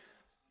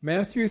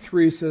 Matthew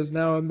 3 says,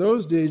 "Now in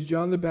those days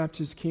John the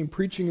Baptist came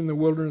preaching in the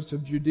wilderness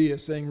of Judea,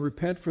 saying,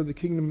 'Repent, for the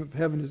kingdom of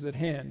heaven is at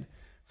hand.'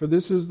 For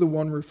this is the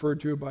one referred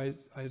to by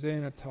Isaiah,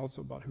 and it tells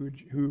about who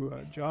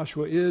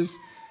Joshua is.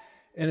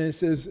 And it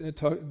says,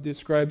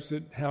 describes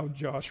it how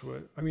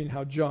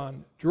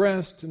John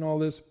dressed and all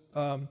this.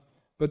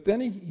 But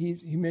then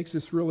he makes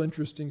this real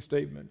interesting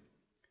statement.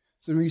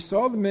 So he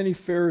saw many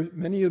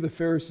of the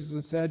Pharisees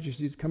and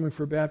Sadducees coming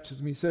for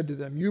baptism. He said to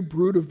them, 'You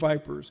brood of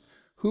vipers,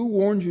 who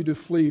warned you to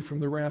flee from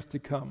the wrath to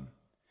come?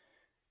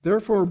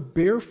 Therefore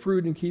bear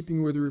fruit in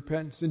keeping with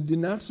repentance, and do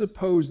not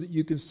suppose that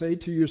you can say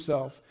to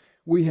yourself,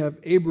 we have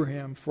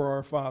Abraham for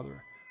our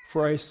father.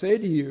 For I say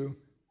to you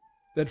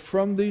that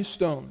from these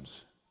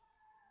stones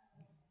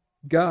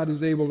God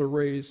is able to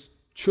raise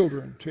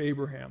children to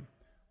Abraham.'"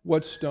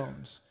 What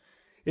stones?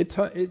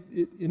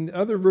 In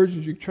other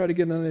versions, you try to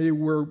get an idea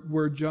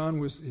where John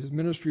his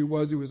ministry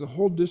was. It was a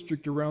whole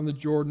district around the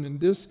Jordan, and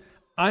this,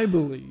 I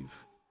believe,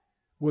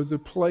 was a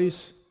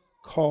place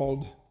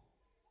called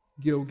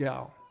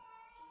Gilgal.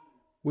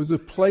 Was a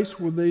place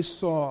where they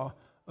saw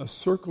a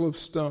circle of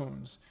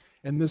stones.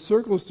 And the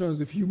circle of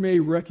stones, if you may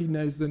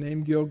recognize the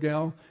name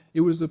Gilgal,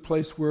 it was the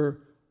place where,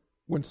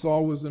 when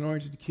Saul was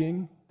anointed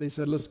king, they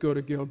said, "Let's go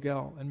to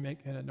Gilgal and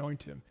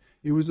anoint him."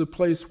 It was a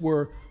place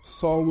where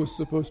Saul was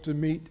supposed to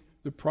meet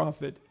the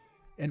prophet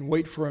and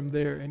wait for him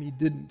there, and he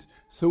didn't.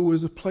 So it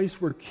was a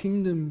place where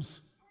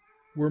kingdoms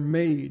were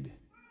made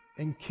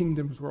and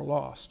kingdoms were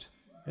lost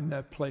in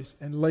that place.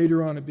 And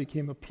later on it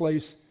became a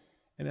place,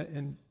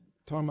 and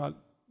talking about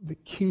the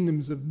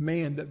kingdoms of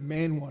man that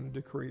man wanted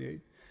to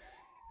create.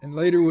 And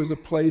later it was a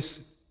place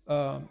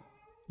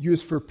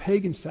used for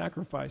pagan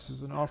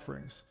sacrifices and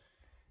offerings.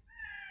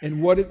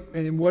 And what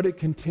it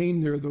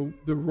contained there,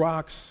 the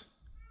rocks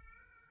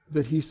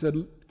that he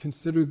said,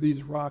 "Consider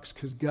these rocks,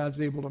 because God's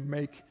able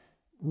to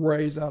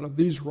raise out of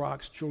these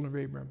rocks children of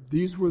Abraham."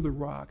 These were the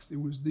rocks. It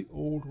was the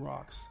old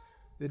rocks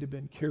that had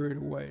been carried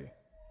away.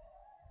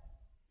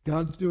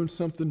 God's doing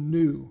something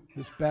new,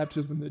 this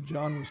baptism that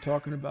John was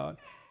talking about.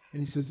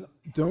 And he says,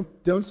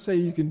 don't say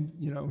you can,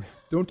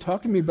 don't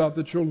talk to me about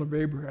the children of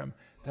Abraham.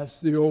 That's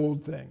the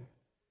old thing.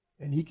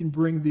 And he can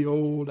bring the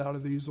old out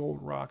of these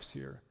old rocks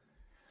here.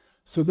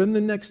 So then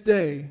the next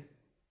day,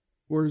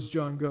 where does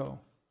John go?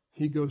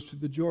 He goes to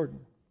the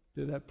Jordan,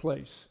 to that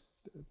place,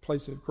 the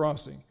place of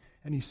crossing.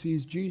 And he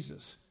sees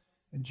Jesus.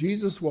 And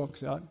Jesus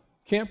walks out.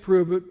 Can't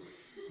prove it,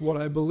 what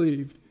I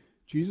believed.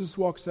 Jesus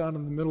walks out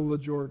in the middle of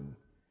the Jordan.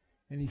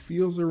 And he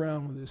feels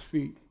around with his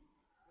feet.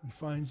 He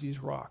finds these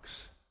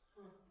rocks.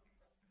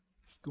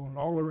 Going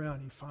all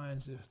around, he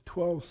finds the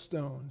 12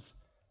 stones,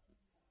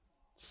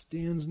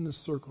 stands in the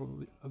circle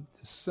of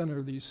the center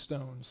of these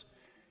stones,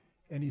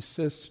 and he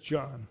says to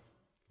John,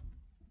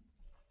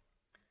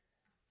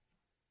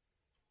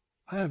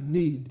 "I have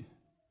need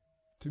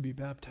to be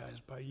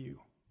baptized by you."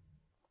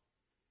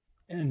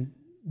 And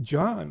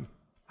John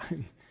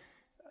he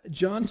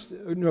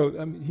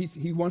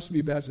wants to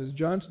be baptized.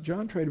 John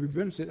tried to prevent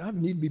him, said, "I have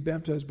need to be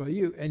baptized by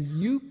you, and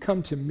you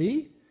come to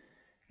me?"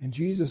 And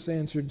Jesus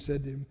answered and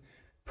said to him,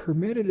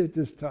 "Permit it at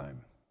this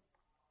time,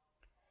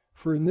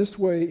 for in this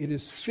way it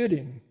is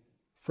fitting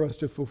for us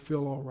to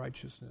fulfill all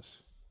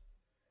righteousness."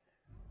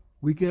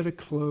 We got to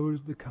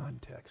close the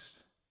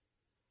context.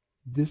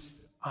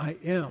 I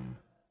am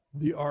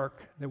the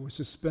ark that was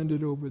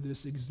suspended over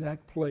this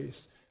exact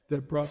place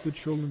that brought the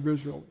children of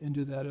Israel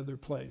into that other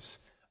place.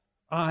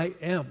 I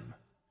am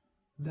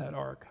that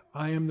ark.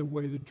 I am the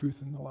way, the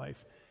truth, and the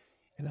life.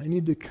 And I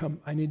need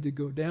to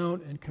go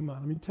down and come out.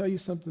 Let me tell you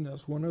something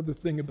else. One other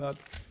thing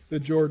about the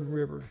Jordan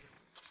River.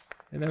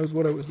 And that was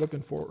what I was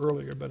looking for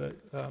earlier. But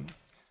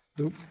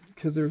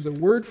because there's a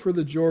word for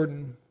the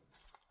Jordan.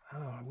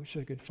 Oh, I wish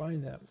I could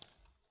find that.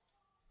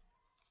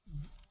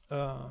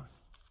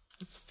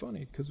 It's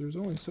funny because there's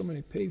only so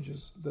many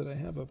pages that I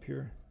have up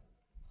here.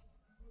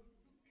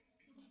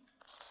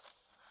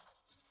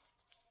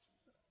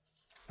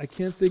 I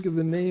can't think of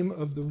the name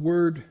of the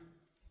word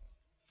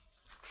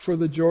for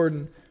the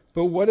Jordan.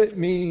 But what it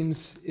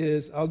means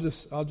is, I'll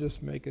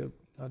just make it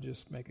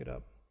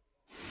up.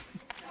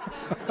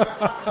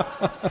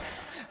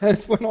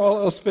 That's when all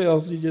else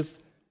fails. You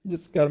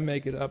just got to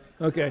make it up.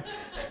 Okay.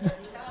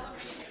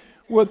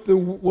 What the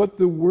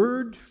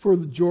word for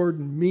the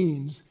Jordan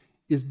means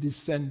is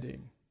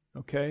descending.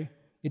 Okay,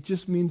 it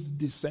just means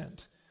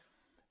descent.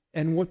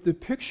 And what the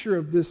picture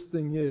of this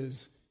thing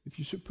is, if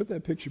you should put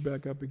that picture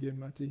back up again,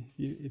 Mati,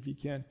 if you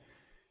can,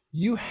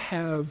 you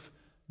have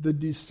the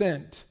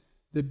descent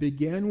that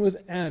began with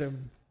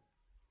Adam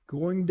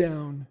going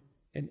down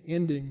and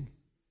ending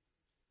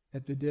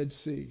at the Dead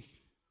Sea.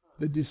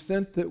 The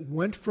descent that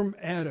went from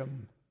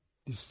Adam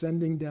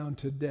descending down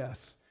to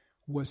death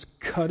was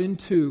cut in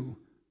two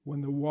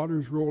when the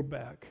waters rolled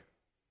back.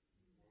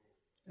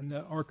 And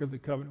that Ark of the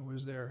Covenant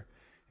was there.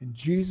 And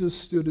Jesus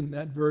stood in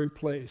that very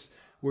place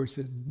where he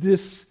said,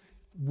 this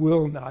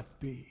will not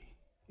be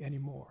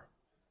anymore.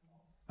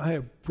 I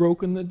have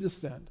broken the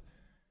descent.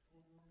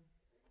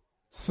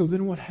 So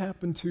then what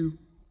happened to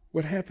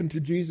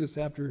Jesus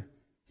after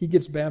he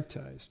gets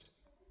baptized?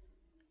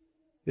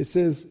 It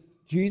says,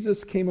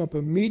 Jesus came up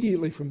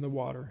immediately from the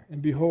water,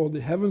 and behold,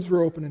 the heavens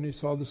were open, and he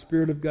saw the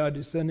Spirit of God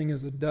descending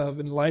as a dove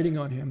and lighting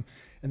on him.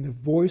 And the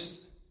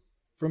voice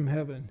from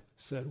heaven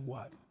said,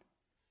 what?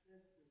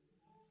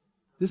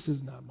 This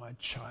is not my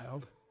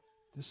child.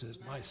 This is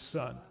my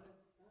son.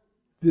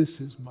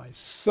 This is my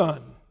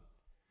son.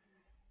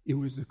 It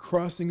was the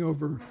crossing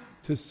over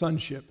to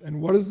sonship.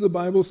 And what does the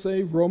Bible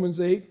say? Romans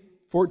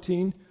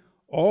 8:14.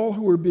 All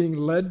who are being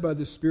led by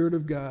the Spirit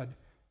of God,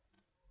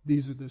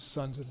 these are the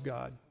sons of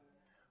God.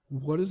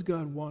 What does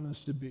God want us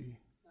to be?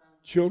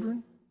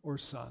 Children or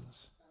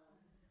sons?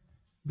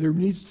 There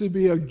needs to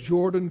be a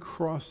Jordan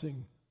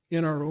crossing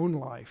in our own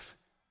life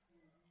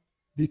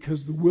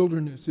because the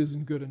wilderness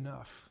isn't good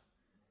enough.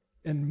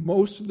 And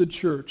most of the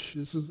church,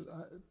 this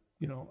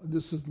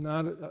is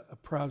not a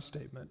proud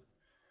statement.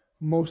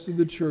 Most of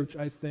the church,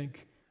 I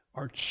think,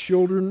 are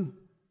children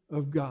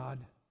of God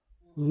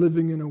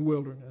living in a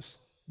wilderness,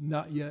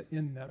 not yet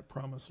in that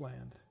promised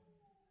land,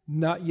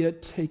 not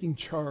yet taking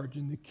charge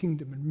in the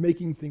kingdom and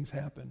making things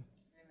happen.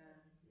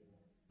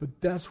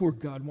 But that's where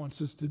God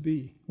wants us to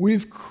be.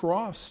 We've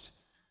crossed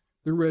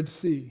the Red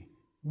Sea.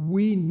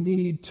 We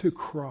need to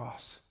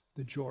cross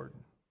the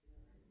Jordan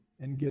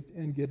and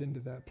get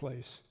into that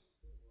place.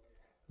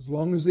 As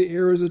long as the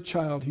heir is a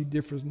child, he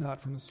differs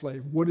not from the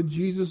slave. What did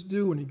Jesus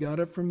do when he got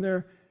up from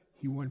there?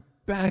 He went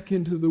back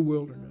into the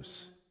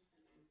wilderness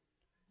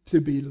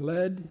to be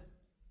led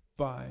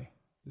by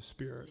the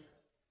Spirit.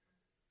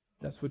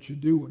 That's what you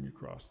do when you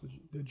cross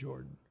the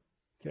Jordan.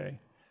 Okay?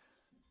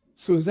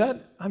 So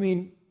that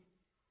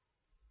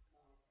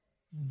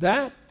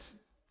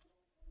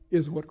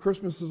is what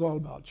Christmas is all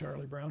about,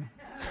 Charlie Brown.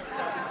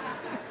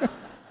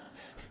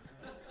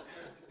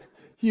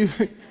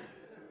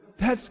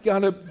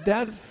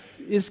 That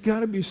is got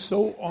to be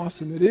so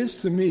awesome. It is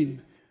to me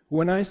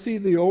when I see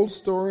the old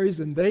stories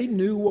and they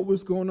knew what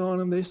was going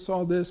on and they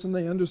saw this and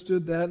they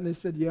understood that and they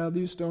said, yeah,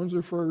 these stones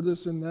are for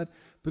this and that.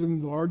 But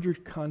in the larger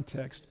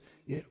context,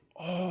 it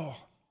all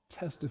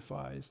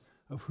testifies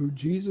of who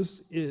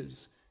Jesus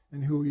is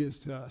and who he is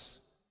to us.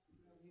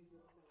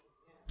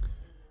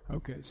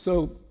 Okay,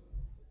 so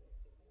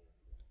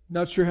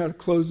not sure how to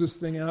close this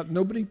thing out.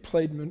 Nobody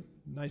played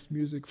nice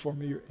music for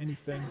me or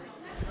anything.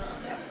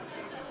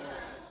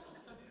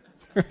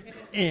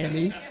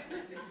 Annie.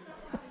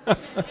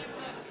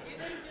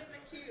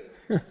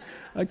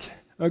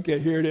 Okay,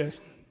 here it is.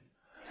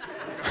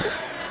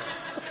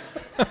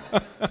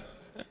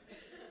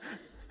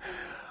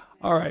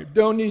 All right,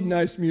 don't need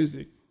nice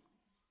music.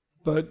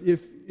 But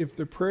if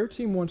the prayer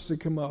team wants to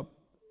come up,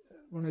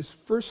 when I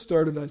first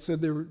started, I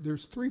said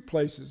there's three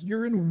places.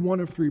 You're in one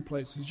of three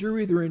places. You're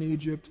either in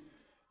Egypt,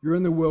 you're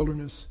in the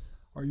wilderness,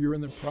 or you're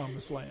in the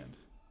promised land.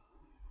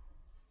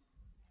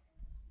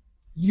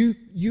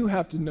 You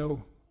have to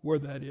know where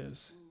that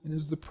is. And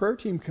as the prayer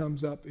team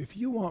comes up, if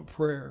you want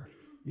prayer,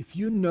 if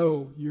you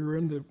know you're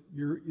in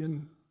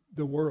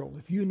the world,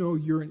 if you know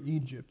you're in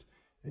Egypt,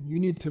 and you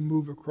need to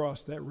move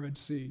across that Red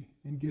Sea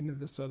and get into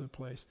this other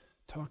place,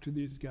 talk to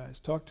these guys,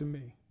 talk to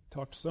me,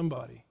 talk to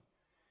somebody.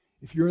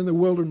 If you're in the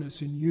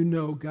wilderness and you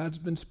know God's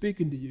been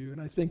speaking to you,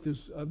 and I think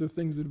there's other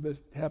things that have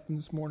happened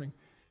this morning,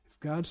 if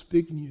God's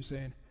speaking to you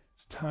saying,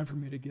 it's time for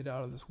me to get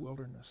out of this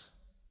wilderness.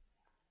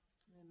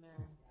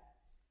 Amen.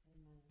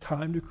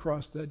 Time to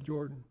cross that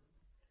Jordan.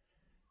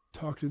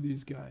 Talk to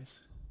these guys.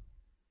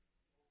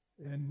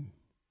 And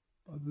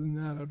other than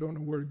that, I don't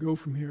know where to go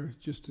from here,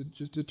 just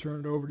to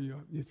turn it over to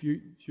you. If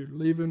you're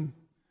leaving,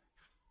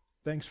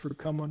 thanks for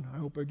coming. I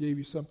hope I gave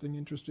you something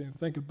interesting to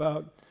think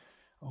about.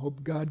 I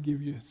hope God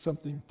gave you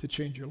something to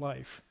change your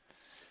life.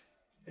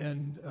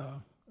 And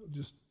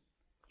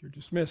you're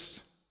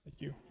dismissed.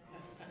 Thank you.